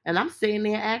 And I'm sitting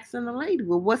there asking the lady,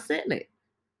 well, what's in it?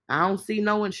 I don't see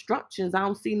no instructions. I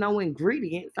don't see no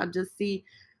ingredients. I just see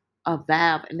a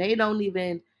valve. And they don't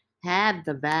even have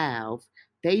the valve.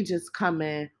 They just come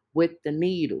in with the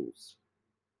needles.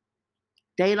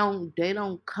 They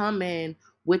don't come in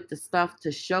with the stuff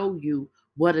to show you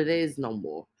what it is no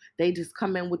more. They just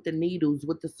come in with the needles,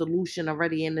 with the solution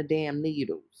already in the damn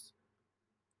needles.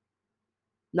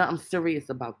 No, I'm serious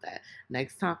about that.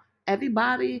 Next time,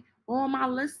 everybody, all my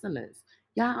listeners,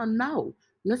 y'all know,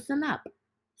 listen up.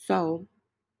 So,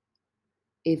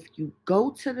 if you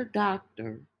go to the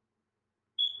doctor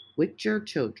with your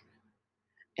children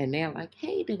and they're like,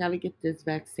 hey, they got to get this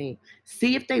vaccine,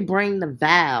 see if they bring the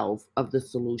valve of the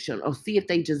solution or see if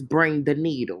they just bring the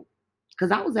needle.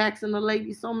 Because I was asking the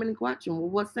lady so many questions. Well,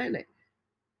 what's in it?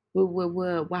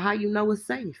 Well, how you know it's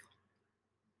safe?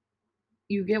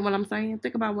 You get what I'm saying?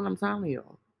 Think about what I'm telling you.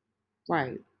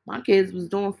 Right. My kids was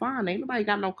doing fine. Ain't nobody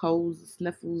got no colds,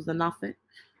 sniffles, or nothing.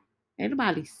 Ain't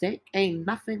nobody sick. Ain't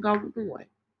nothing going on.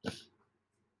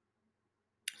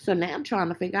 So now I'm trying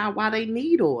to figure out why they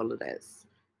need all of this.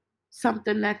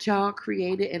 Something that y'all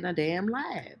created in a damn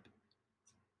lab.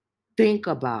 Think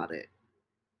about it.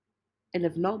 And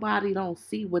if nobody don't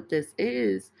see what this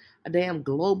is, a damn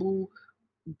global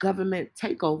government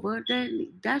takeover,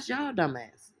 then that's y'all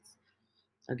dumbasses.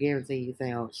 I guarantee you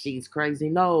saying, oh, she's crazy.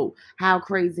 No, how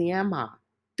crazy am I?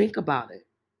 Think about it.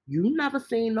 You never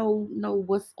seen no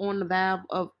what's on the valve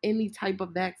of any type of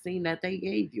vaccine that they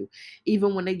gave you.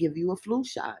 Even when they give you a flu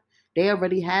shot. They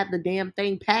already have the damn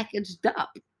thing packaged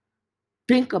up.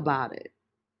 Think about it.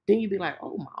 Then you be like,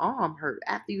 oh, my arm hurt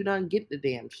after you done get the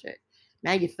damn shit.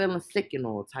 Now you're feeling sick and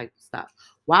all type of stuff.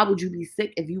 Why would you be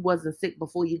sick if you wasn't sick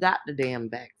before you got the damn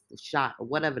vaccine shot or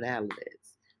whatever the hell it is?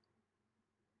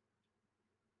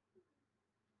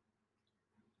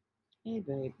 Hey,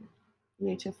 baby. You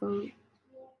ate your food?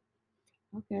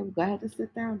 Okay, well, go ahead and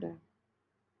sit down then.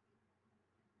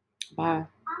 Bye. I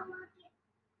want it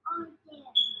on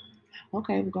there.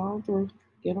 Okay, we're going through.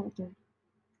 Get on through.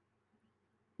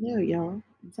 Yeah, y'all.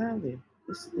 I'm telling you.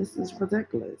 This is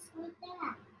ridiculous. What's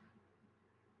that?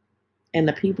 And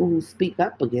the people who speak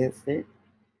up against it,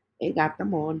 they got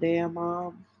them on damn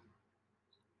Mommy,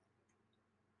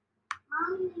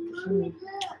 look.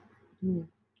 hmm.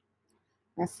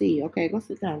 I see. Okay, go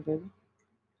sit down, baby.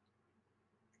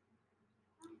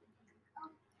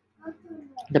 What's in it?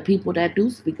 The people that do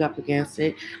speak up against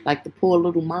it, like the poor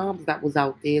little moms that was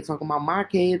out there talking about my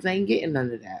kids ain't getting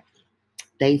none of that.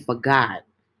 They forgot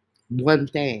one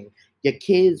thing. Your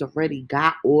kids already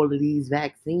got all of these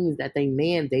vaccines that they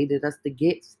mandated us to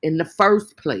get in the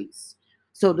first place.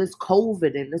 So this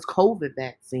COVID and this COVID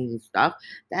vaccine stuff,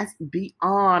 that's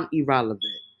beyond irrelevant.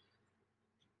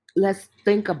 Let's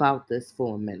think about this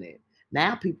for a minute.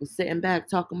 Now people sitting back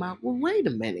talking about, well, wait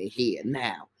a minute here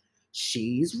now.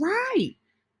 She's right.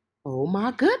 Oh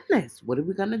my goodness. What are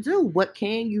we gonna do? What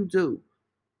can you do?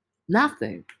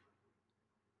 Nothing.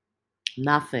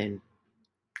 Nothing.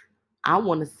 I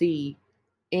want to see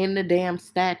in the damn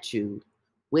statute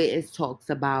where it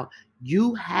talks about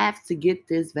you have to get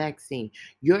this vaccine.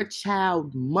 Your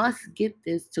child must get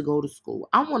this to go to school.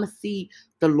 I want to see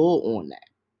the law on that.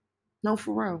 No,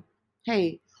 for real.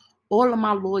 Hey, all of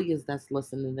my lawyers that's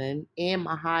listening in and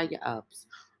my higher ups,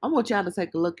 I want y'all to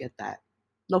take a look at that.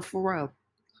 No, for real.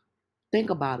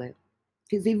 Think about it.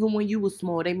 Because even when you were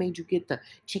small, they made you get the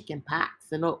chicken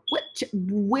pox and all.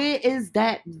 Where is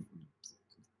that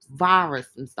virus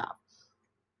and stuff?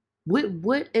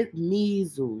 What is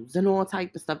measles and all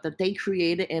type of stuff that they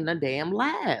created in a damn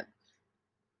lab?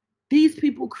 These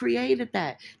people created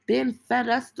that, then fed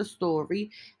us the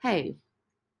story. Hey,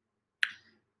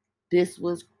 this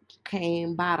was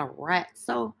came by the rat.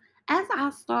 So as I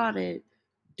started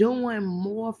doing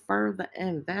more further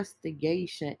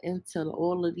investigation into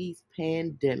all of these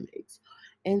pandemics,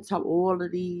 into all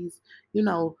of these,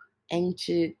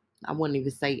 ancient, I wouldn't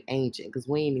even say ancient because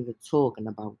we ain't even talking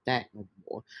about that no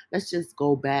more. Let's just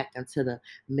go back into the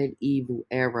medieval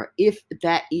era, if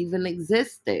that even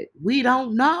existed. We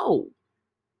don't know.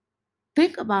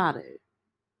 Think about it.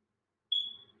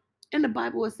 In the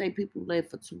Bible, it say people live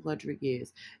for 200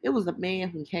 years. It was a man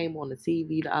who came on the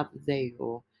TV the other day,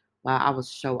 or well, I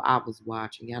was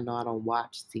watching. I know I don't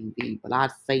watch TV, but I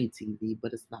say TV,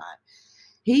 but it's not.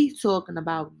 He's talking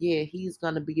about, yeah, he's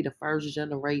gonna be the first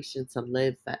generation to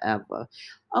live forever.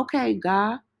 Okay,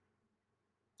 God.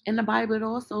 In the Bible, it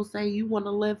also say you want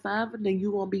to live forever, then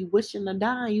you gonna be wishing to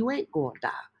die. You ain't gonna die.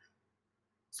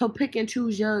 So pick and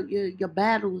choose your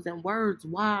battles and words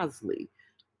wisely.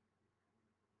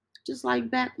 Just like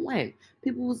back when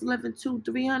people was living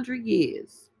 200-300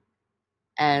 years,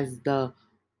 as the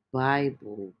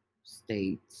Bible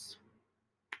states,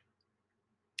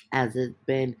 as it's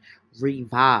been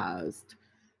revised.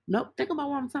 Nope. Think about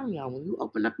what I'm telling y'all. When you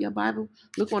open up your Bible,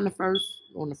 look I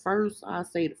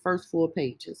say the first 4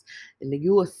 pages, and then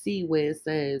you will see where it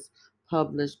says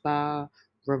published by,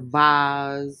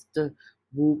 revised,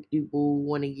 whoop de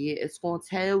woo in a year. It's gonna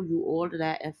tell you all of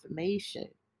that information.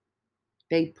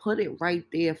 They put it right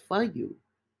there for you.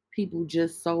 People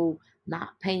just so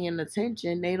not paying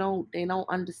attention, they don't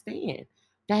understand.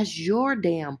 That's your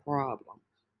damn problem.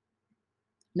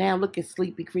 Now look at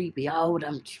Sleepy Creepy. Oh,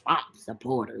 them Trump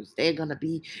supporters. They're gonna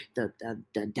be the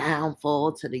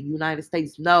downfall to the United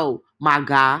States. No, my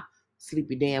guy.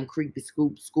 Sleepy damn creepy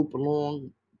scoop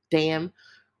along. Damn.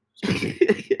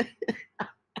 I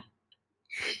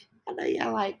know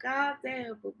y'all like, calm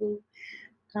down, boo boo.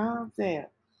 Calm down.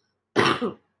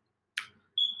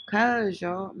 Cause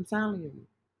y'all, I'm telling you,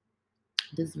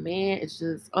 this man is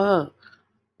just or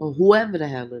whoever the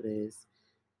hell it is.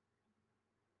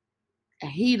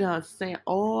 And he done sent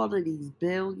all of these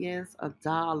billions of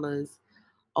dollars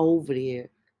over there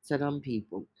to them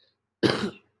people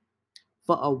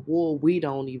for a war we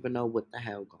don't even know what the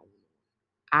hell going on.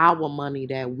 Our money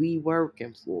that we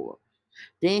working for.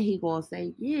 Then he gonna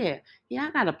say, yeah, I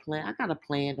got a plan. I got a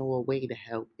plan or a way to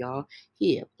help y'all.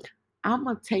 Here, I'm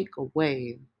gonna take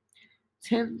away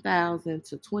 $10,000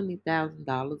 to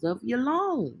 $20,000 of your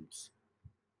loans.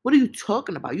 What are you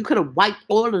talking about? You could have wiped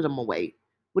all of them away.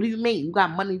 What do you mean? You got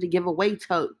money to give away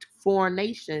to foreign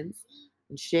nations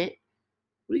and shit.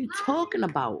 What are you talking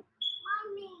about?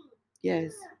 Mommy.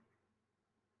 Yes,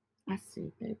 I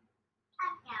see, babe.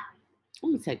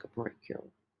 Let me take a break, yo.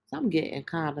 I'm getting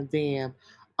kind of damn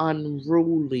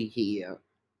unruly here.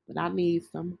 But I need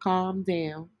some calm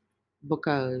down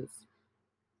because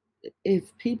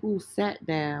if people sat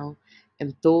down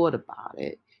and thought about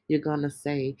it, you're gonna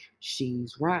say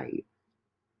she's right.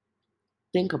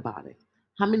 Think about it.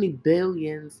 How many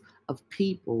billions of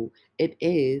people it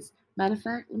is? Matter of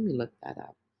fact, let me look that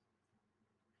up.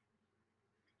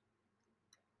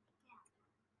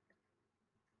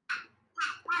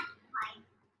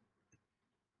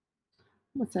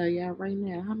 I'm gonna tell y'all right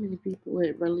now how many people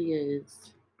it really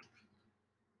is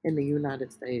in the United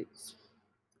States.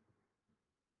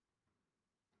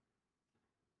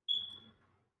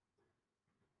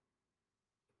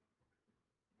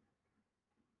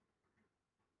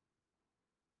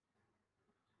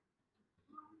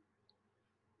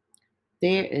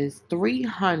 There is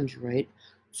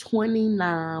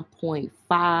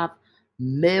 329.5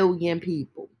 million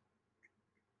people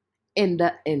in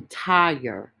the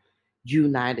entire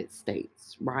United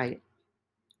States, right?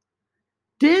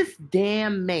 This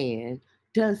damn man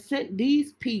done sent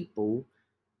these people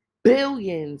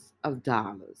billions of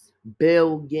dollars.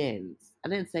 Billions. I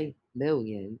didn't say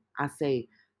million. I say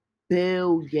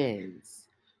billions.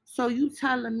 So you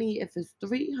telling me if it's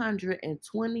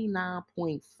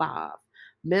 329.5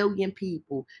 million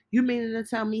people, you meaning to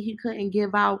tell me he couldn't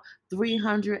give out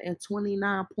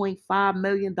 $329.5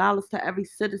 million to every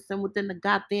citizen within the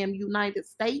goddamn United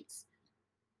States?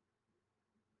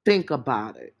 Think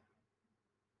about it.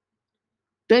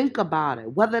 Think about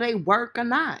it. Whether they work or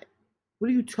not. What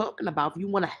are you talking about? If you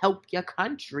want to help your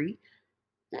country,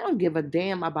 they don't give a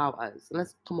damn about us.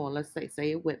 Let's come on, let's say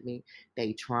it with me.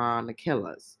 They trying to kill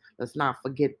us. Let's not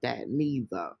forget that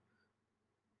neither.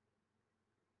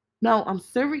 No, I'm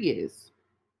serious.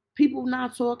 People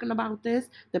not talking about this.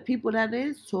 The people that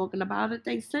is talking about it,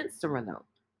 they censoring them.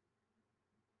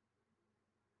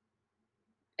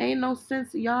 Ain't no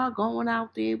sense of y'all going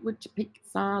out there with your picket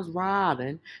signs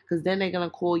riding, because then they're gonna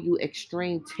call you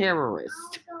extreme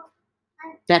terrorist.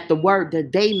 That the word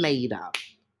that they made up.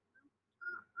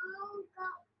 I'll go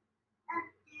up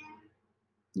there.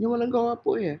 You wanna go up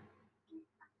where?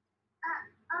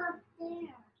 Up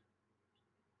there.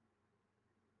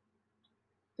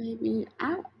 Baby,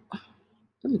 let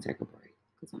me take a break.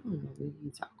 Because I don't know what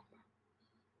you talking about.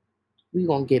 We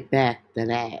gonna get back to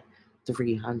that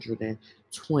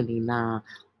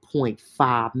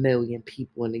 329.5 million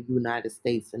people in the United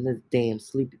States and this damn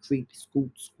sleepy creepy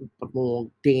scoop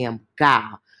along damn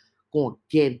guy gonna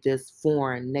give this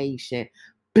foreign nation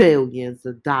billions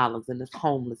of dollars and this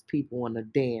homeless people on the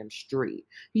damn street.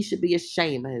 He should be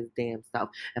ashamed of his damn stuff.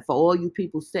 And for all you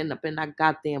people sitting up in that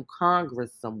goddamn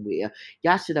Congress somewhere,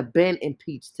 y'all should have been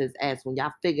impeached his ass when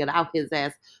y'all figured out his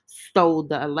ass stole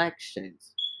the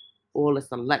elections. All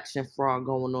this election fraud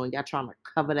going on. Y'all trying to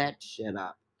cover that shit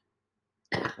up.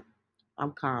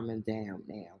 I'm calming down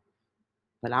now.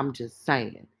 But I'm just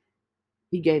saying,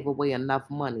 he gave away enough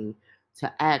money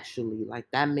to actually, like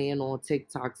that man on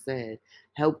TikTok said,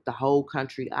 help the whole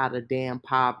country out of damn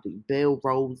poverty, build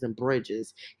roads and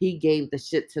bridges. He gave the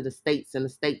shit to the states, and the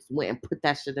states went and put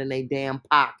that shit in their damn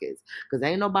pockets. Because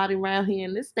ain't nobody around here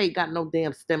in this state got no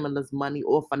damn stimulus money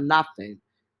or for nothing.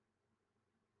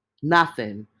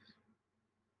 Nothing.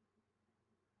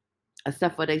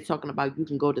 Except for they talking about you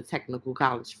can go to technical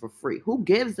college for free. Who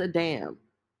gives a damn?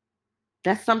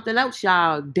 That's something else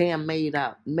y'all damn made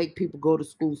up. Make people go to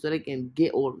school so they can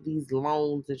get all of these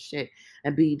loans and shit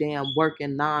and be damn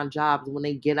working non-jobs when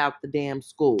they get out the damn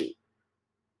school.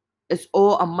 It's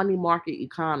all a money market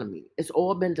economy. It's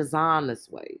all been designed this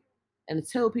way. And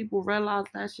until people realize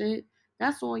that shit,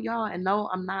 that's on y'all. And no,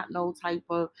 I'm not no type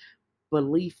of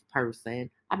belief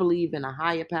person. I believe in a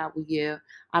higher power, yeah.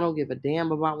 I don't give a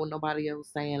damn about what nobody else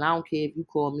saying. I don't care if you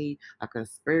call me a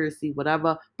conspiracy,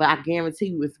 whatever. But I guarantee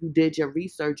you, if you did your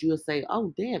research, you'll say,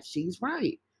 oh damn, she's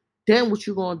right. Then what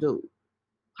you gonna do?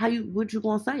 What you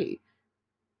gonna say?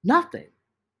 Nothing.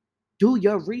 Do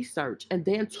your research and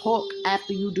then talk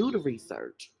after you do the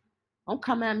research. Don't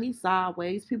come at me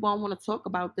sideways. People don't want to talk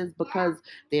about this because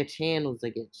their channels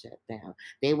will get shut down.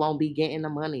 They won't be getting the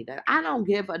money. That I don't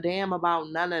give a damn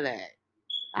about none of that.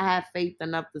 I have faith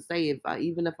enough to say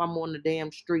even if I'm on the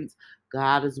damn streets,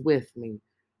 God is with me.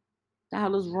 The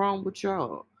hell is wrong with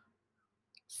y'all?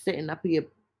 Sitting up here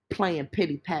playing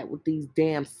pity pat with these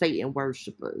damn Satan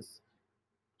worshipers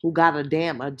who got a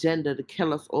damn agenda to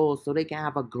kill us all so they can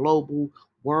have a global,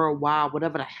 worldwide,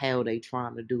 whatever the hell they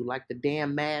trying to do, like the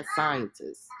damn mad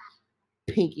scientists,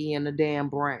 Pinky in the damn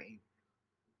brain.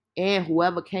 And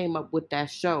whoever came up with that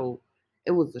show,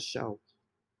 it was a show.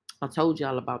 I told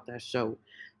y'all about that show.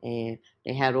 And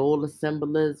they had all the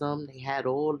symbolism. They had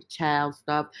all the child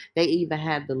stuff. They even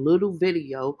had the little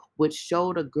video which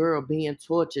showed a girl being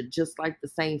tortured just like the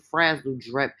same frazzle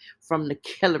drip from the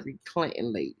Hillary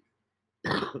Clinton lady.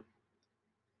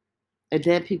 And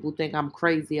then people think I'm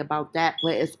crazy about that,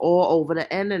 but it's all over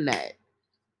the internet.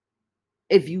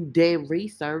 If you did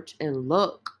research and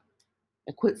look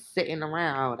and quit sitting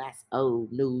around, oh, that's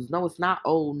old news. No, it's not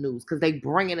old news because they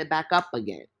bringing it back up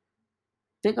again.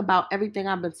 Think about everything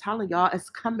I've been telling y'all. It's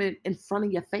coming in front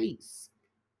of your face.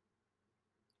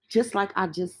 Just like I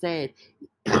just said,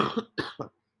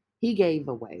 he gave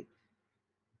away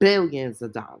billions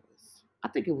of dollars. I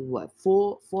think it was what,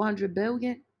 400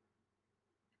 billion?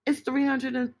 It's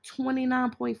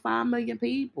 329.5 million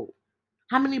people.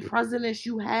 How many presidents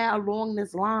you had along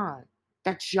this line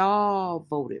that y'all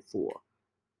voted for?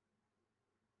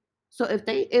 So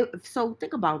so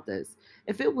think about this.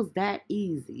 If it was that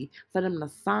easy for them to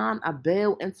sign a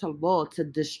bill into law to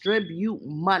distribute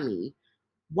money,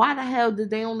 why the hell did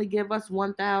they only give us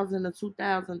 $1,000 or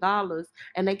 $2,000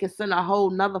 and they can send a whole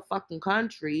nother fucking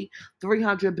country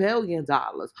 $300 billion?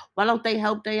 Why don't they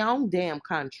help their own damn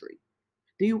country?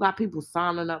 Then you got people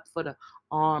signing up for the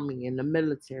army and the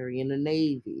military and the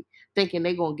navy, thinking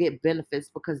they're gonna get benefits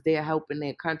because they're helping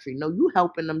their country. No, you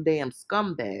helping them damn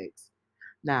scumbags.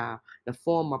 Now, the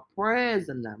former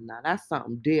president, now that's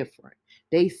something different.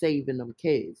 They saving them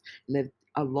kids. And if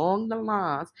along the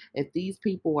lines, if these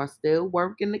people are still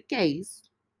working the case,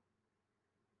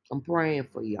 I'm praying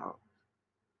for y'all.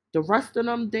 The rest of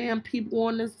them damn people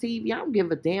on this TV, I don't give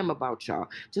a damn about y'all.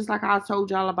 Just like I told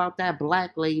y'all about that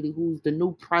black lady who's the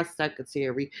new press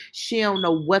secretary. She don't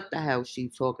know what the hell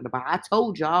she's talking about. I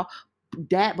told y'all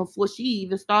that before she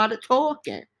even started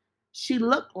talking. She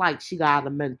looked like she got a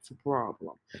mental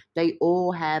problem. They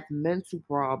all have mental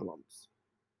problems.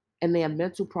 And their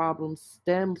mental problems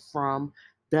stem from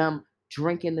them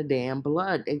drinking the damn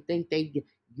blood. They think they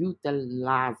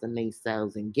utilizing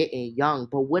themselves and getting young,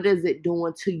 but what is it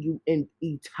doing to you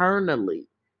eternally?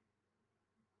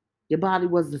 Your body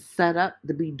wasn't set up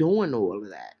to be doing all of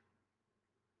that.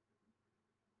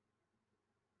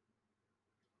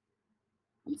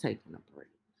 I'm taking a break.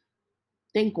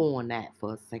 Think on that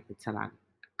for a second till I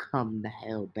come the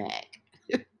hell back.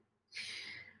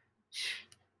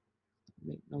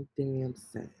 Make no damn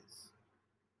sense.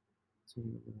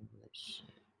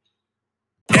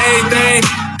 Everything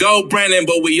go Brandon,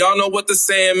 but we all know what the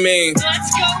saying means.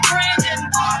 Let's go, Brandon.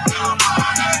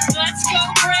 Let's go,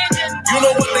 Brandon. You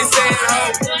know what they saying,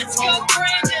 ho? Let's go,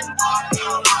 Brandon.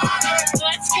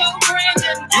 Let's go,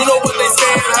 Brandon. You know what they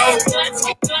saying, ho?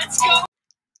 Let's go.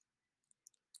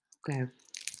 Okay,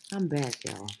 I'm back,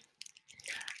 y'all.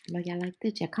 I know y'all like,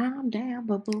 did you calm down,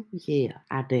 boo boo? Yeah,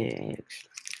 I did actually.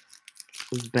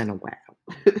 It's been a while.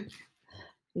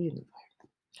 Anyway,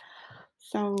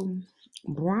 so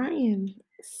Brian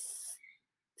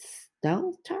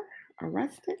Stelter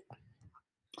arrested.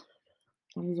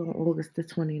 That was on August the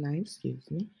 29th, excuse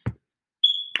me.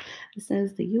 It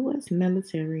says the U.S.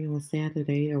 military on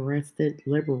Saturday arrested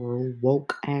liberal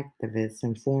woke activist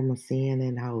and former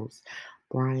CNN host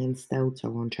Brian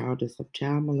Stelter on charges of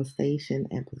child molestation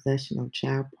and possession of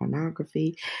child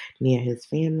pornography near his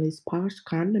family's posh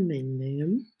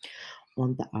condominium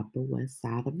on the Upper West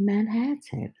Side of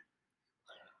Manhattan.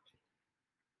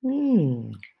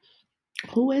 Hmm,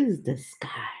 who is this guy?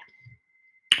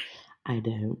 I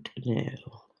don't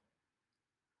know.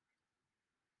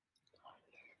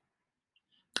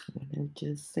 I'm gonna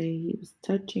just say he was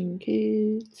touching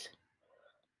kids.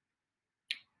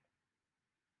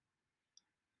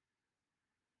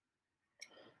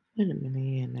 Wait a minute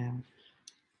here now.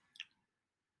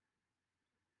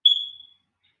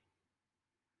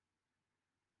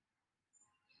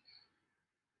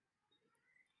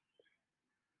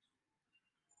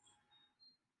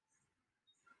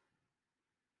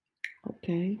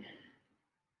 Okay.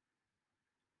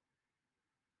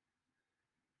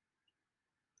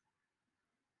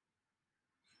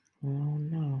 I don't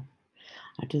know.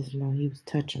 I just know he was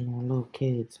touching on little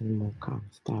kids and more kind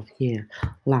of stuff. Yeah,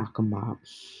 lock him up.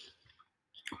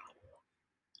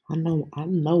 I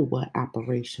know what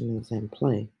operation is in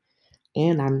play.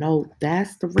 And I know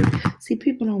that's the see,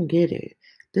 people don't get it.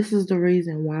 This is the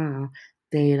reason why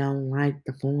they don't like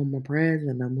the former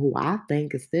president, who I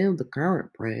think is still the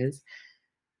current pres,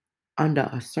 under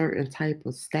a certain type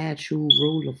of statute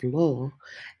rule of law.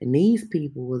 And these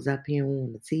people was up here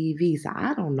on the TV, so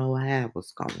I don't know how it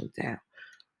was going down.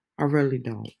 I really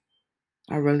don't.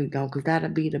 I really don't, because that'll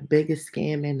be the biggest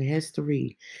scam in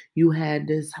history. You had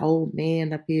this whole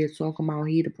man up here talking about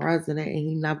he the president and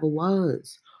he never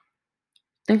was.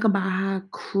 Think about how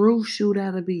crucial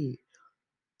that'll be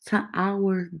to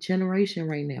our generation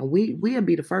right now. We'll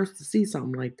be the first to see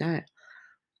something like that.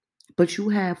 But you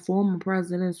have former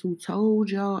presidents who told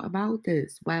y'all about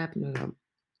this. What happened to them?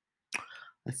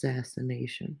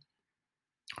 Assassination.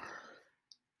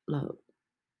 Look,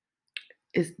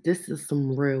 this is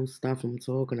some real stuff I'm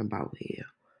talking about here.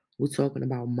 We're talking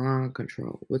about mind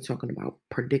control. We're talking about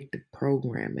predictive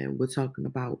programming. We're talking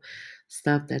about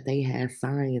stuff that they had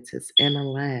scientists in a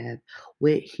lab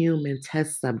with human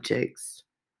test subjects.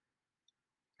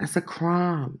 That's a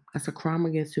crime. That's a crime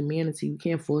against humanity. You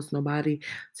can't force nobody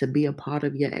to be a part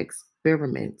of your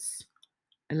experiments.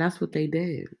 And that's what they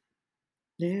did.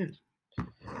 Yeah,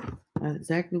 that's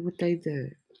exactly what they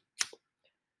did.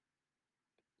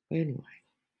 Anyway,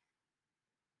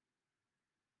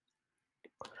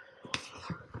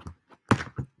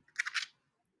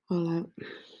 well,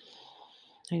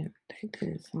 I think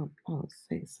there's something else.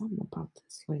 Say something about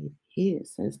this lady here. It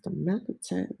says the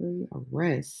military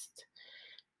arrest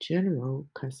general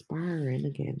conspiring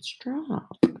against Trump.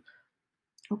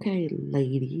 Okay,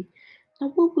 lady. Now,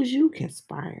 what was you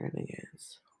conspiring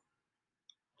against?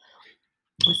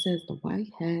 It says the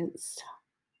White Hat's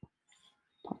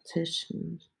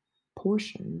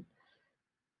portion.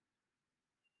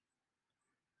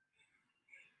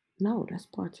 No, that's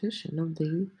partition of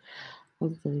the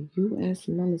U.S.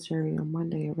 military on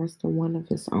Monday arrested one of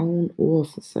its own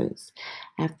officers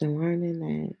after learning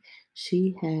that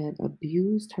she had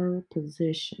abused her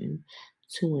position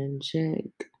to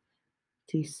inject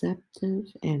deceptive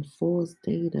and false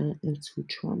data into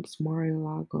Trump's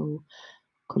Mar-a-Lago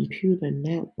computer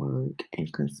network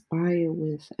and conspire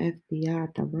with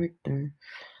FBI director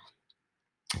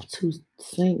to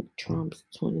sink Trump's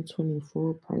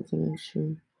 2024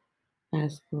 presidential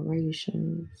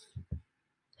aspirations.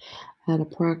 At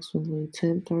approximately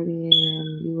 10:30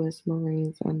 a.m., U.S.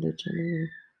 Marines under general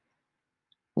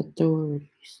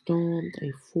authority stormed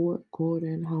a Fort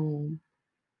Gordon home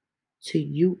to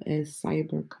U.S.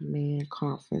 Cyber Command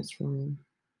conference room.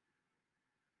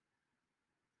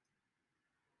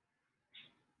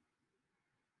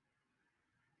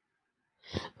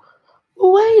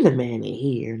 Wait a minute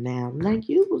here now. Like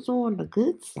you was on the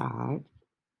good side,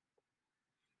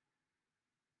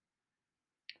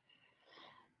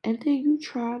 and then you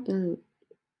tried to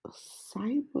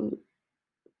cyber.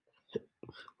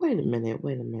 Wait a minute.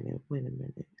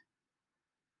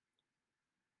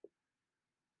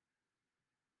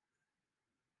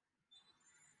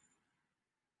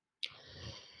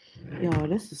 Yo,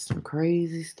 this is some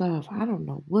crazy stuff. I don't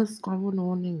know what's going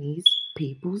on in these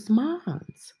people's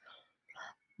minds.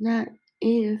 Now,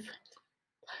 if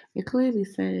it clearly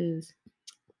says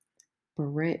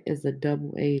Barrett is a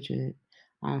double agent,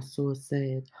 our source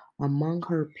said. Among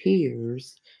her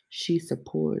peers, she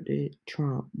supported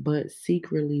Trump, but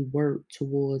secretly worked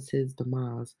towards his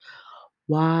demise.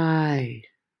 Why?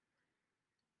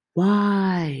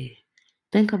 Why?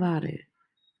 Think about it.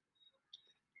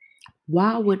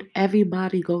 Why would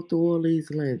everybody go through all these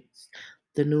lengths?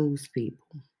 the news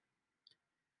people,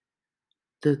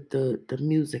 the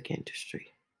music industry,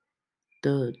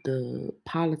 the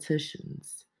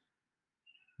politicians.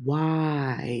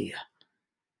 Why?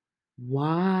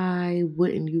 Why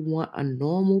wouldn't you want a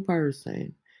normal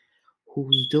person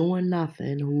who's doing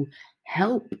nothing, who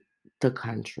helped the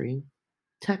country,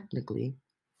 technically?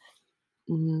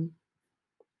 Mhm.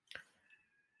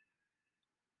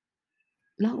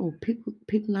 No, people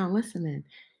not listening.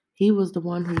 He was the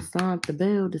one who signed the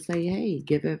bill to say, "Hey,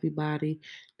 give everybody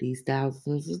these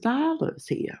thousands of dollars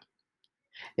here."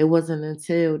 It wasn't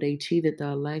until they cheated the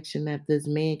election that this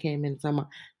man came in and talking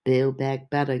about build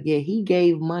back better. Yeah, he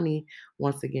gave money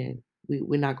once again.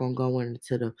 We're not gonna go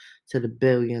into the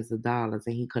billions of dollars,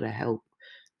 and he could have helped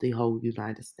the whole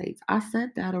United States. I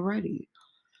said that already.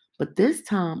 But this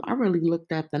time I really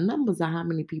looked at the numbers of how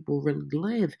many people really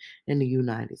live in the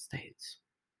United States.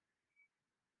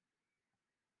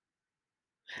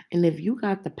 And if you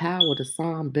got the power to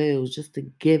sign bills just to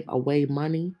give away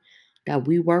money that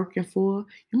we working for,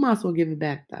 you might as well give it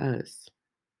back to us.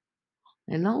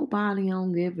 And nobody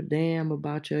don't give a damn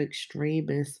about your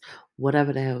extremists,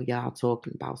 whatever the hell y'all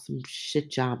talking about. Some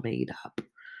shit y'all made up,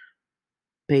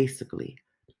 basically.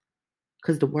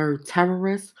 Because the word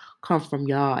terrorist comes from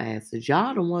y'all asses.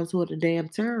 Y'all the ones who are the damn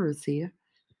terrorists here.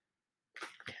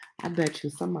 I bet you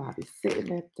somebody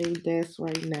sitting at their desk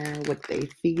right now with their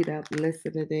feet up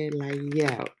listening like,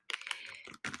 yo,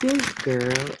 this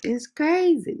girl is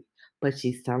crazy. But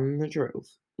she's telling the truth.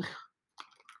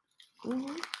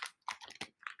 Hmm.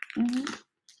 Hmm.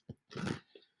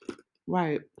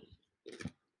 Right.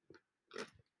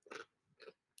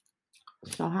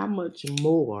 So how much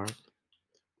more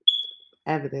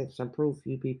evidence and proof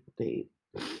you people need?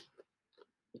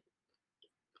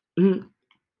 Mhm.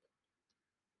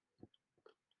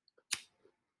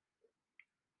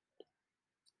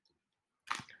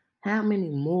 How many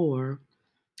more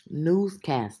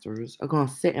newscasters are gonna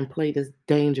sit and play this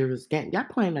dangerous game? Y'all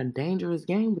playing a dangerous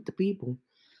game with the people.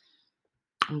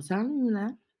 I'm telling you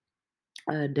that.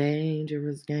 A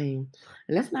dangerous game.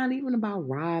 And it's not even about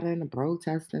rioting and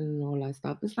protesting and all that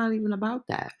stuff. It's not even about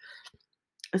that.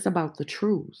 It's about the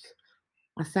truth.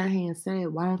 I sat here and said,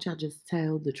 why don't y'all just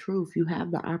tell the truth? You have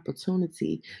the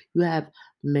opportunity. You have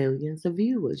millions of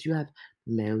viewers. You have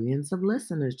millions of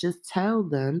listeners. Just tell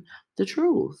them the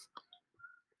truth.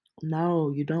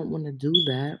 No, you don't want to do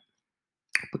that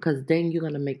because then you're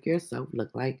going to make yourself look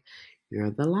like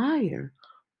you're the liar,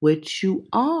 which you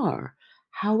are.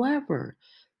 However,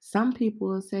 some people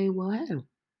will say, well, hey,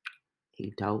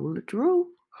 he told the truth.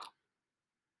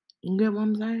 You get what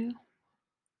I'm saying?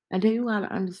 And then you gotta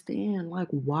understand, like,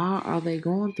 why are they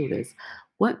going through this?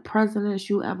 What presidents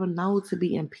you ever know to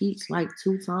be impeached like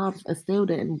 2 times and still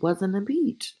didn't wasn't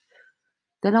impeached?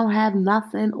 They don't have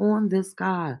nothing on this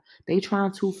guy. They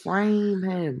trying to frame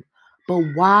him. But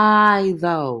why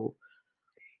though?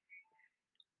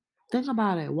 Think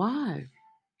about it. Why?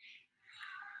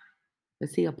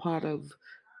 Is he a part of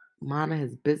minding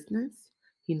his business?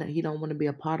 He don't want to be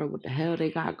a part of what the hell they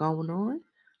got going on.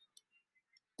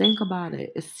 Think about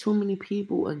it. It's too many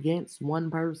people against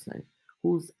one person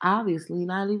who's obviously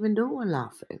not even doing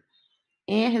nothing.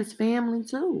 And his family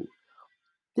too.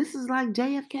 This is like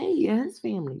JFK and his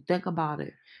family. Think about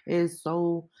it. There's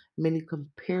so many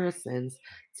comparisons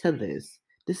to this.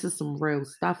 This is some real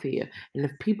stuff here. And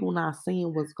if people not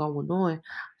seeing what's going on,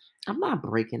 I'm not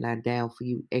breaking that down for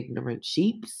you ignorant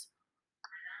sheeps.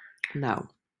 No.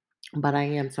 But I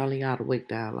am telling y'all to wake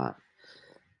the hell up.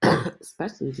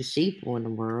 Especially the sheep in the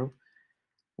world.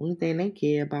 Only thing they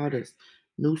care about is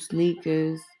new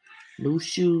sneakers, new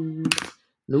shoes,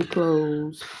 new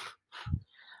clothes,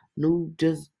 new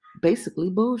just basically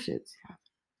bullshit.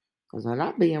 Cause when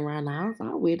I be around the house,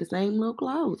 I wear the same little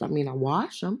clothes. I mean, I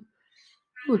wash them,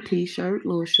 little t-shirt,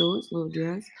 little shorts, little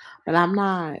dress. But I'm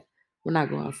not. When I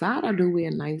go outside, I do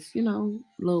wear nice,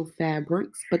 little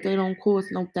fabrics, but they don't cost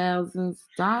no thousands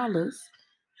of dollars.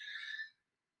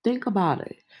 Think about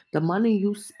it. The money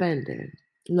you spending.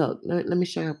 Look, let me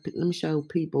show you, let me show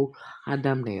people how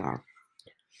dumb they are,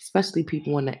 especially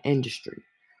people in the industry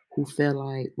who feel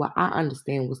like, well, I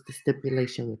understand what's the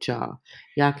stipulation with y'all.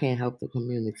 Y'all can't help the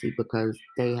community because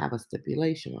they have a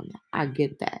stipulation on that. I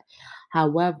get that.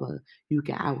 However, you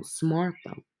can outsmart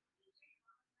them.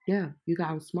 Yeah, you can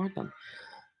outsmart them.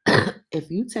 If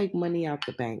you take money out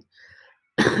the bank,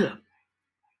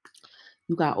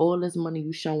 you got all this money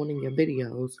you showing in your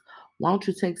videos. Why don't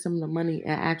you take some of the money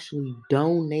and actually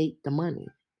donate the money?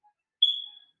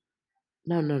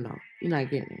 No, no, no. You're not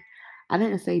getting it. I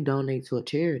didn't say donate to a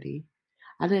charity.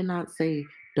 I did not say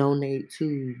donate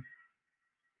to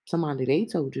somebody they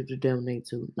told you to donate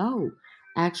to. No.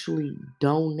 Actually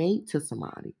donate to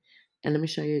somebody. And let me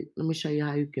show you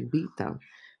how you can beat them.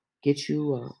 Get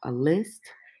you a list,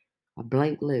 a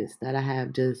blank list that'll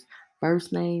have just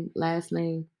first name, last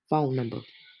name, phone number,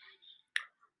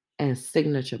 and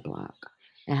signature block.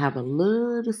 And have a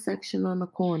little section on the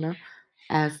corner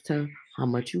as to how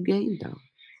much you gave them.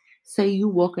 Say you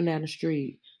walking down the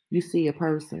street, you see a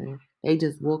person, they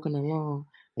just walking along,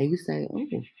 and you say, "Oh,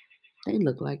 they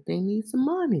look like they need some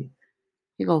money.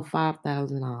 Here go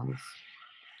 $5,000."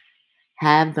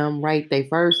 Have them write their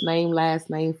first name, last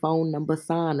name, phone number,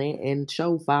 sign it, and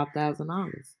show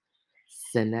 $5,000.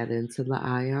 Send that into the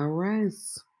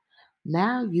IRS.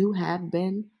 Now you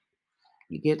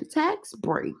get a tax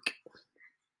break.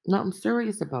 No, I'm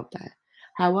serious about that.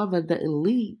 However, the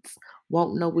elites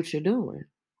won't know what you're doing.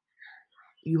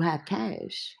 You have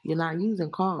cash. You're not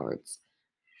using cards.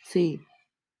 See,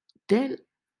 then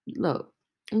look,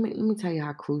 let me tell you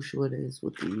how crucial it is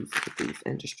with these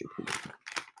industry people.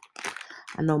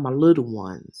 I know my little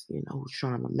ones, who's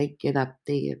trying to make it up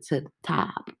there to the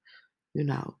top.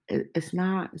 It's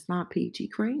not peachy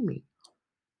creamy.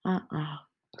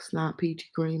 It's not peachy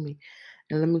creamy.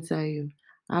 And let me tell you,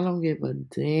 I don't give a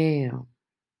damn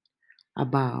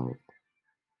about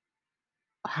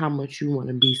how much you want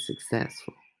to be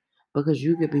successful because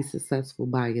you could be successful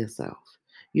by yourself.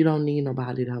 You don't need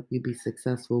nobody to help you be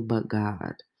successful but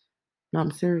God. No,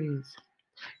 I'm serious.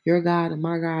 Your God and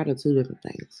my God are two different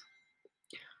things.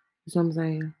 You see what I'm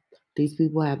saying? These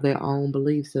people have their own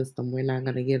belief system. We're not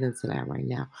going to get into that right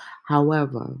now.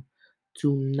 However,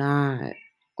 do not,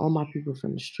 all my people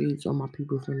from the streets, all my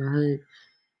people from the hood,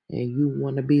 and you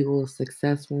want to be all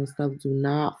successful and stuff, do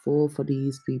not fall for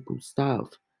these people's stuff.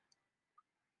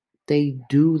 They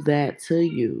do that to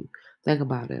you. Think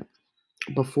about it.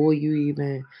 Before you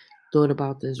even thought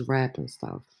about this rap and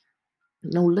stuff.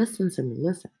 No, listen to me.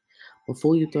 Listen.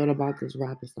 Before you thought about this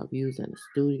rap and stuff, you was in the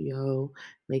studio,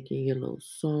 making your little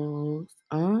songs,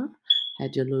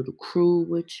 had your little crew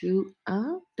with you,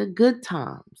 the good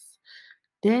times.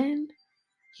 Then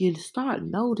you start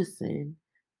noticing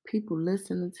people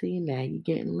listening to you now. You're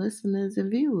getting listeners and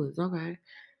viewers, okay?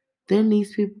 Then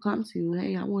these people come to you,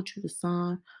 hey, I want you to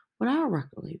sign with our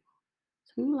record label.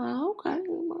 So you're like, okay,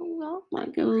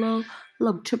 might get a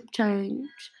little chip change.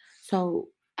 So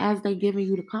as they giving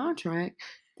you the contract,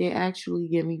 they're actually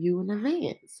giving you an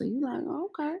advance. So you're like,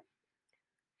 okay,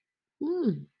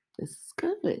 this is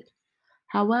good.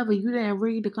 However, you didn't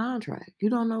read the contract. You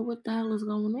don't know what the hell is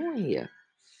going on here.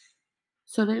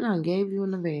 So they done gave you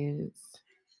an advance.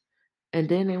 And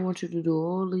then they want you to do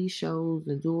all these shows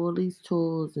and do all these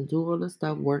tours and do all this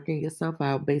stuff, working yourself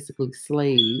out, basically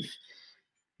slave.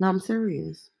 No, I'm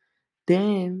serious.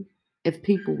 Then, if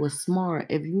people were smart,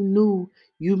 if you knew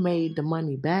you made the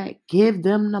money back, give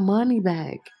them the money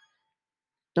back.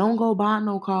 Don't go buy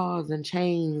no cars and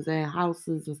chains and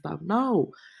houses and stuff.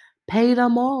 No, pay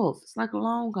them off. It's like a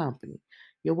loan company.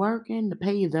 You're working to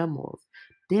pay them off.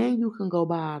 Then you can go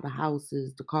buy the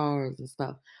houses, the cars, and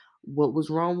stuff. What was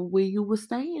wrong with where you were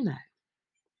staying at?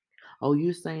 Oh,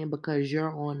 you're saying because you're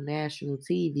on national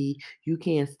TV, you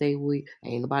can't stay with.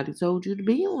 Ain't nobody told you to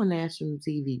be on national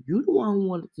TV. You the one who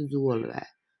wanted to do all of that.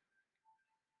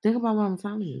 Think about what I'm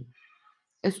telling you.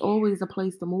 It's always a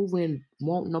place to move in.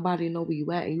 Won't nobody know where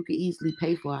you at, and you can easily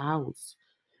pay for a house.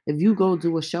 If you go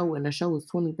do a show and the show is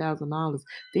 $20,000,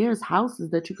 there's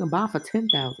houses that you can buy for $10,000.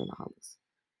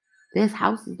 There's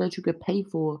houses that you could pay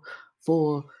for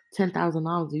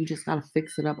 $10,000. You just gotta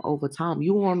fix it up over time.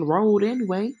 You on the road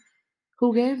anyway.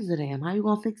 Who gives a damn? How you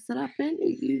gonna fix it up? And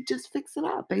you just fix it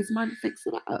up. Pay somebody to fix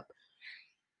it up.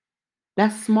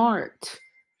 That's smart.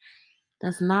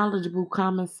 That's knowledgeable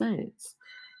common sense.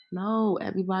 No,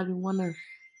 everybody wanna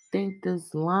think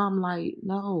this limelight.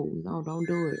 No, no, don't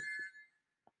do it.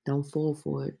 Don't fall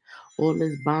for it. All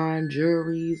this buying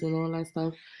jewelries and all that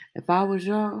stuff. If I was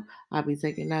y'all, I'd be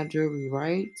taking that jewelry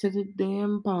right to the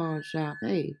damn pawn shop.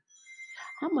 Hey,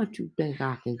 how much you think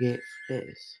I can get for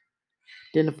this?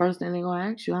 Then the first thing they're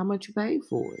gonna ask you, how much you paid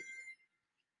for it?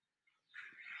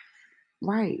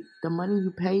 Right. The money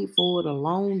you paid for it, the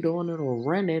loan on it, or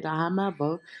rent it, or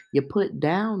however you put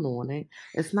down on it,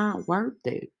 it's not worth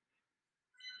it.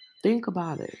 Think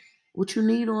about it. What you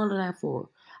need all of that for?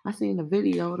 I seen a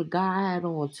video. The guy had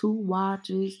on two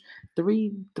watches,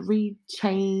 three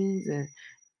chains, and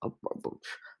uh,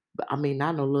 I mean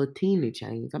not no little teeny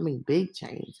chains. I mean big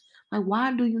chains. Like,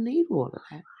 why do you need all of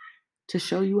that? To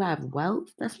show you have wealth?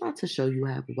 That's not to show you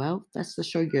have wealth. That's to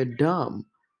show you're dumb.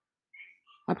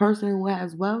 A person who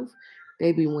has wealth,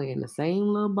 they be wearing the same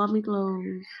little bummy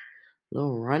clothes,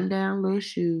 little rundown little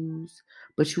shoes,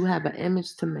 but you have an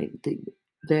image to make.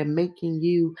 They're making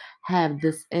you have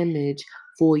this image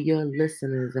for your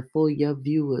listeners and for your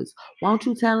viewers. Why don't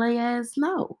you tell their ass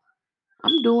no?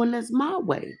 I'm doing this my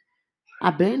way.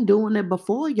 I've been doing it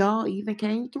before y'all even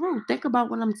came through. Think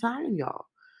about what I'm telling y'all.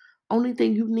 Only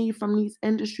thing you need from these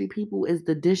industry people is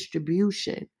the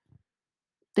distribution.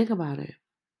 Think about it.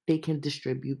 They can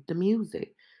distribute the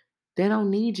music. They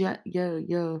don't need your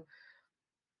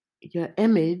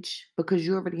image because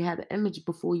you already had an image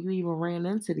before you even ran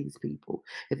into these people.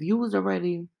 If you was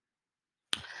already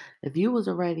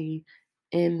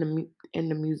in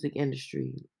the music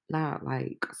industry, not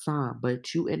like signed,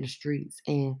 but you in the streets,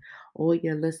 and all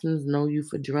your listeners know you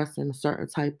for dressing a certain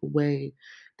type of way,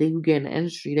 then you get in the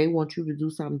industry, they want you to do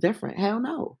something different. Hell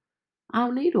no. I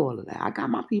don't need all of that. I got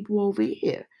my people over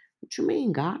here. What you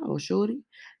mean, God or shorty?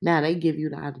 Now they give you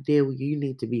the idea where you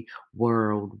need to be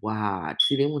worldwide.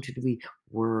 See, they want you to be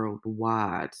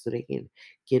worldwide so they can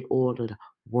get all of the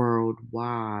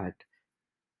worldwide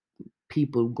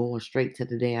people going straight to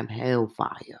the damn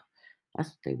hellfire. That's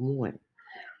what they want.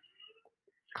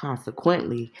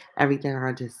 Consequently, everything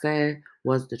I just said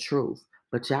was the truth.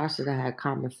 But y'all should have had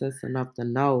common sense enough to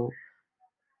know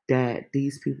that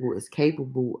these people is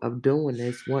capable of doing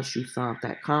this once you sign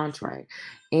that contract.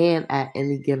 And at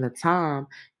any given time,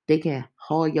 they can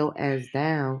haul your ass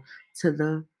down to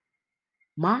the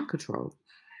mind control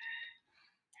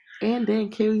and then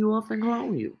kill you off and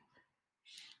clone you.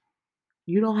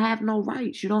 You don't have no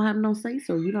rights. You don't have no say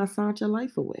so. You done signed your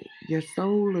life away. Your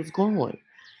soul is gone.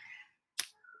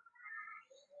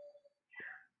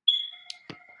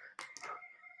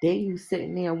 Then you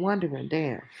sitting there wondering,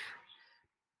 damn,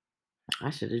 I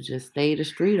should have just stayed a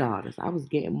street artist. I was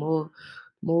getting more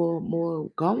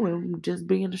going just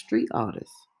being a street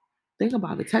artist. Think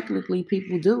about it. Technically,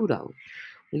 people do though.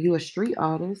 When you're a street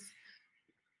artist,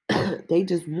 they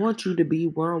just want you to be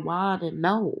worldwide and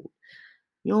known.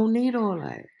 You don't need all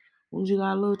that. Once you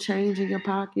got a little change in your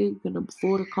pocket, you can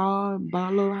afford a car, buy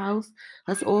a little house.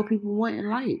 That's all people want in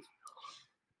life.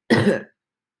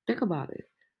 Think about it.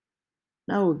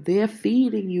 No, they're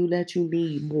feeding you that you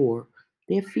need more.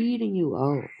 They're feeding you.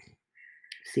 Oh,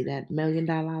 see that $1 million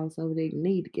house over there? You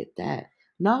need to get that.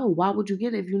 No, why would you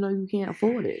get it if you know you can't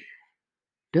afford it?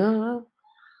 Duh.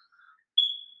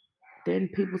 Then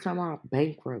people talking about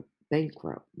bankrupt.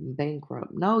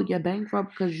 No, you're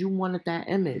bankrupt because you wanted that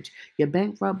image. You're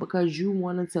bankrupt because you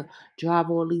wanted to drive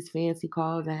all these fancy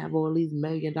cars and have all these $1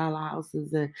 million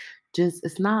houses, and just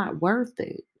it's not worth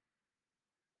it.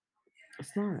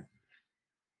 It's not.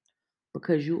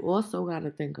 Because you also got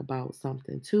to think about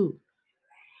something too.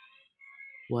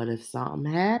 What if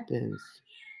something happens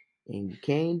and you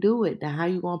can't do it? Then how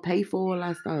you gonna pay for all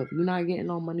that stuff? You're not getting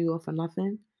no money off of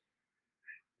nothing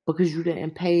because you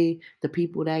didn't pay the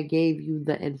people that gave you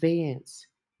the advance.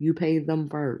 You paid them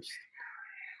first.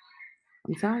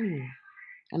 I'm telling you.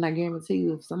 And I guarantee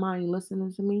you, if somebody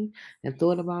listening to me and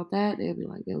thought about that, they'll be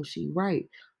like, yo, she right.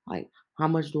 Like, how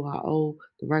much do I owe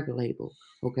the record label?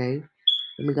 Okay,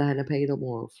 let me go ahead and pay them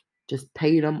off. Just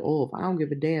pay them off. I don't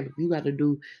give a damn if you got to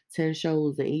do 10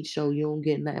 shows and each show you don't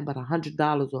get nothing but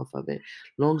 $100 off of it.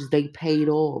 As long as they paid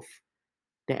off,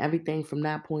 then everything from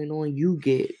that point on you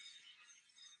get.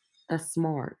 That's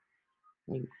smart.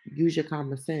 Like, use your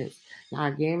common sense. Now,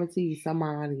 I guarantee you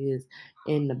somebody is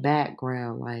in the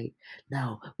background, like,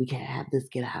 no, we can't have this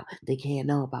get out. They can't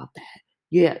know about that.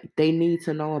 Yeah, they need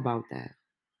to know about that.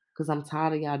 Cause I'm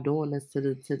tired of y'all doing this to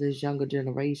this younger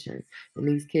generation. And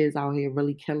these kids out here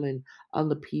really killing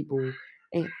other people.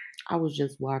 And I was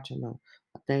just watching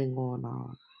a thing on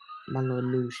my little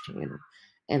news channel.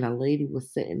 And a lady was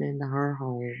sitting in her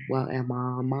home, well, at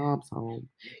my mom's home,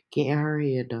 getting her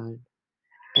hair done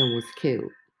and was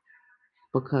killed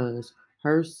because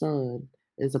her son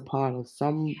is a part of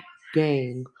some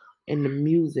gang in the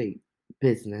music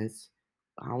business.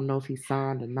 I don't know if he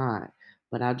signed or not,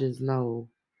 but I just know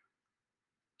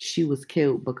she was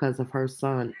killed because of her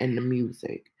son and the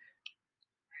music.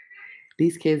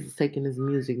 These kids is taking this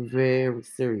music very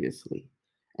seriously.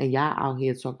 And y'all out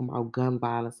here talking about gun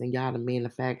violence and y'all the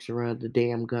manufacturer of the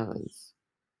damn guns.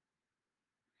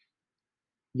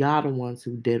 Y'all the ones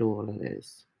who did all of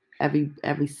this.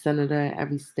 Every senator,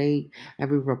 every state,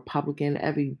 every Republican,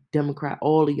 every Democrat,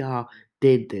 all of y'all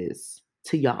did this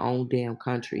to your own damn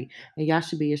country. And y'all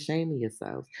should be ashamed of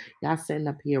yourselves. Y'all sitting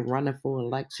up here running for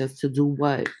elections to do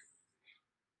what?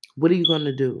 What are you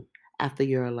gonna do after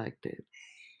you're elected?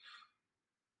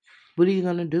 What are you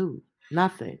gonna do?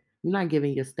 Nothing. You're not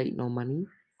giving your state no money.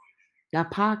 Y'all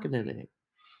pocketing it.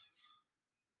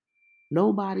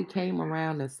 Nobody came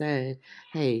around and said,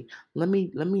 "Hey, let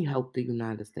me help the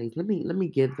United States. Let me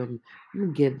give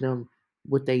them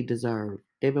what they deserve.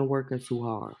 They've been working too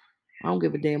hard." I don't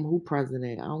give a damn who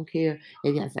president. I don't care.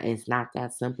 It's not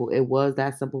that simple. It was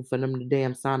that simple for them to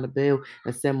damn sign the bill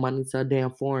and send money to a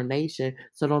damn foreign nation.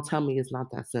 So don't tell me it's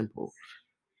not that simple.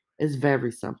 It's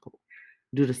very simple.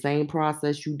 Do the same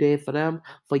process you did for them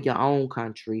for your own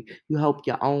country. You help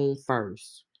your own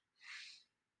first.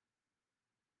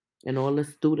 And all the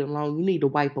student loan, you need to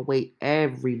wipe away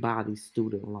everybody's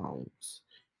student loans.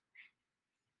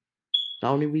 The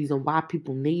only reason why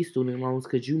people need student loans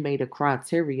because you made a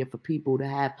criteria for people to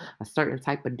have a certain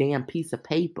type of damn piece of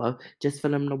paper just for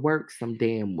them to work some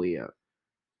damn where.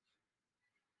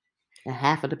 And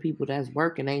half of the people that's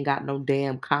working ain't got no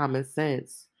damn common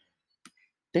sense.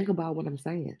 Think about what I'm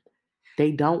saying.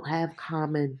 They don't have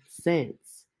common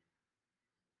sense.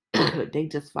 They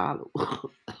just follow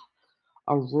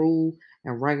a rule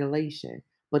and regulation.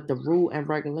 But the rule and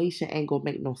regulation ain't gonna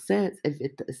make no sense if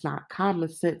it's not common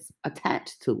sense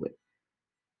attached to it.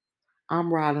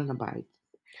 I'm riding a bike.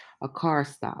 A car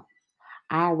stop.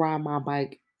 I'll ride my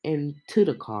bike into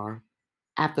the car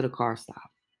after the car stop.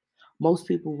 Most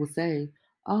people will say,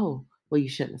 oh, well, you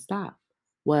shouldn't have stopped.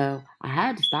 Well, I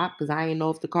had to stop because I didn't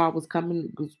know if the car was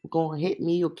going to hit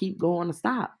me or keep going to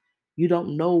stop. You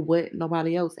don't know what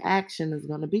nobody else's action is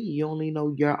going to be. You only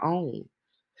know your own.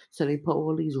 So they put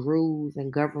all these rules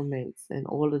and governments and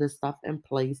all of this stuff in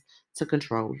place to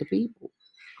control the people.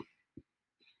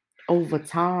 Over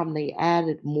time, they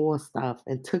added more stuff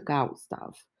and took out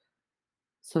stuff.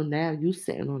 So now you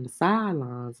sitting on the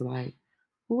sidelines like,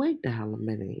 wait the hell a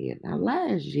minute here. Now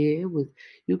last year it was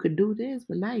you could do this,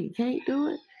 but now you can't do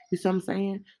it. You see what I'm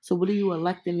saying? So what are you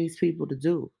electing these people to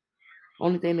do?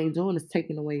 Only thing they doing is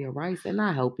taking away your rights. They're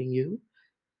not helping you.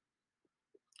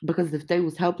 Because if they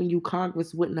was helping you,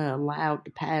 Congress wouldn't have allowed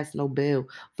to pass no bill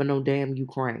for no damn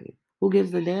Ukraine. Who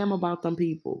gives a damn about them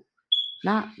people?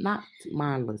 Not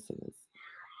my listeners.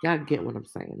 Y'all get what I'm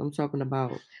saying. I'm talking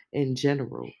about in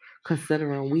general,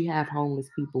 considering we have homeless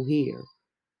people here.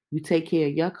 You take care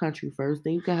of your country first,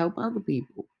 then you can help other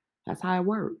people. That's how it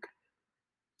works.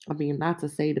 I mean, not to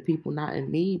say the people not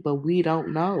in need, but we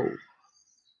don't know.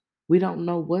 We don't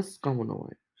know what's going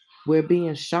on. We're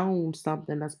being shown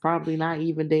something that's probably not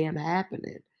even damn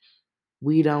happening.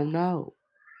 We don't know.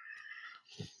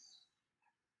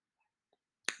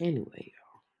 Anyway,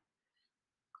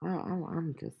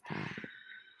 I'm just tired.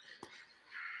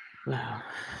 Well,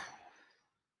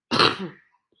 I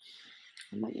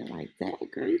know you're like that,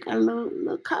 girl. You got a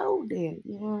little cold there.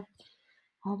 Yeah,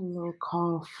 I had a little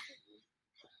cough.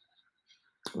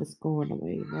 It's going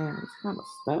away now. It's kind of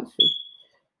stuffy.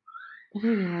 But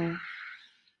anyway,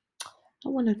 I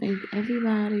want to thank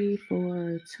everybody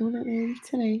for tuning in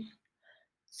today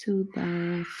to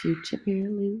the Future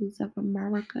Paralegal's of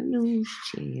America News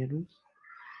Channel.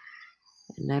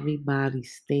 And everybody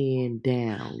stand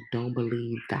down. Don't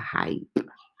believe the hype.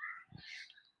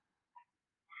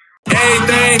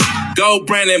 Everything go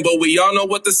Brandon, but we all know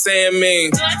what the saying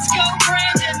means. Let's go,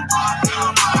 Brandon.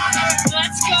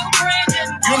 Let's go,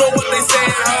 Brandon. You know what they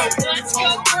saying, ho? Let's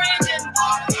go, Brandon.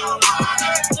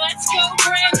 Let's go,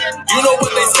 Brandon. You know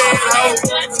what they saying, ho?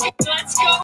 Let's go.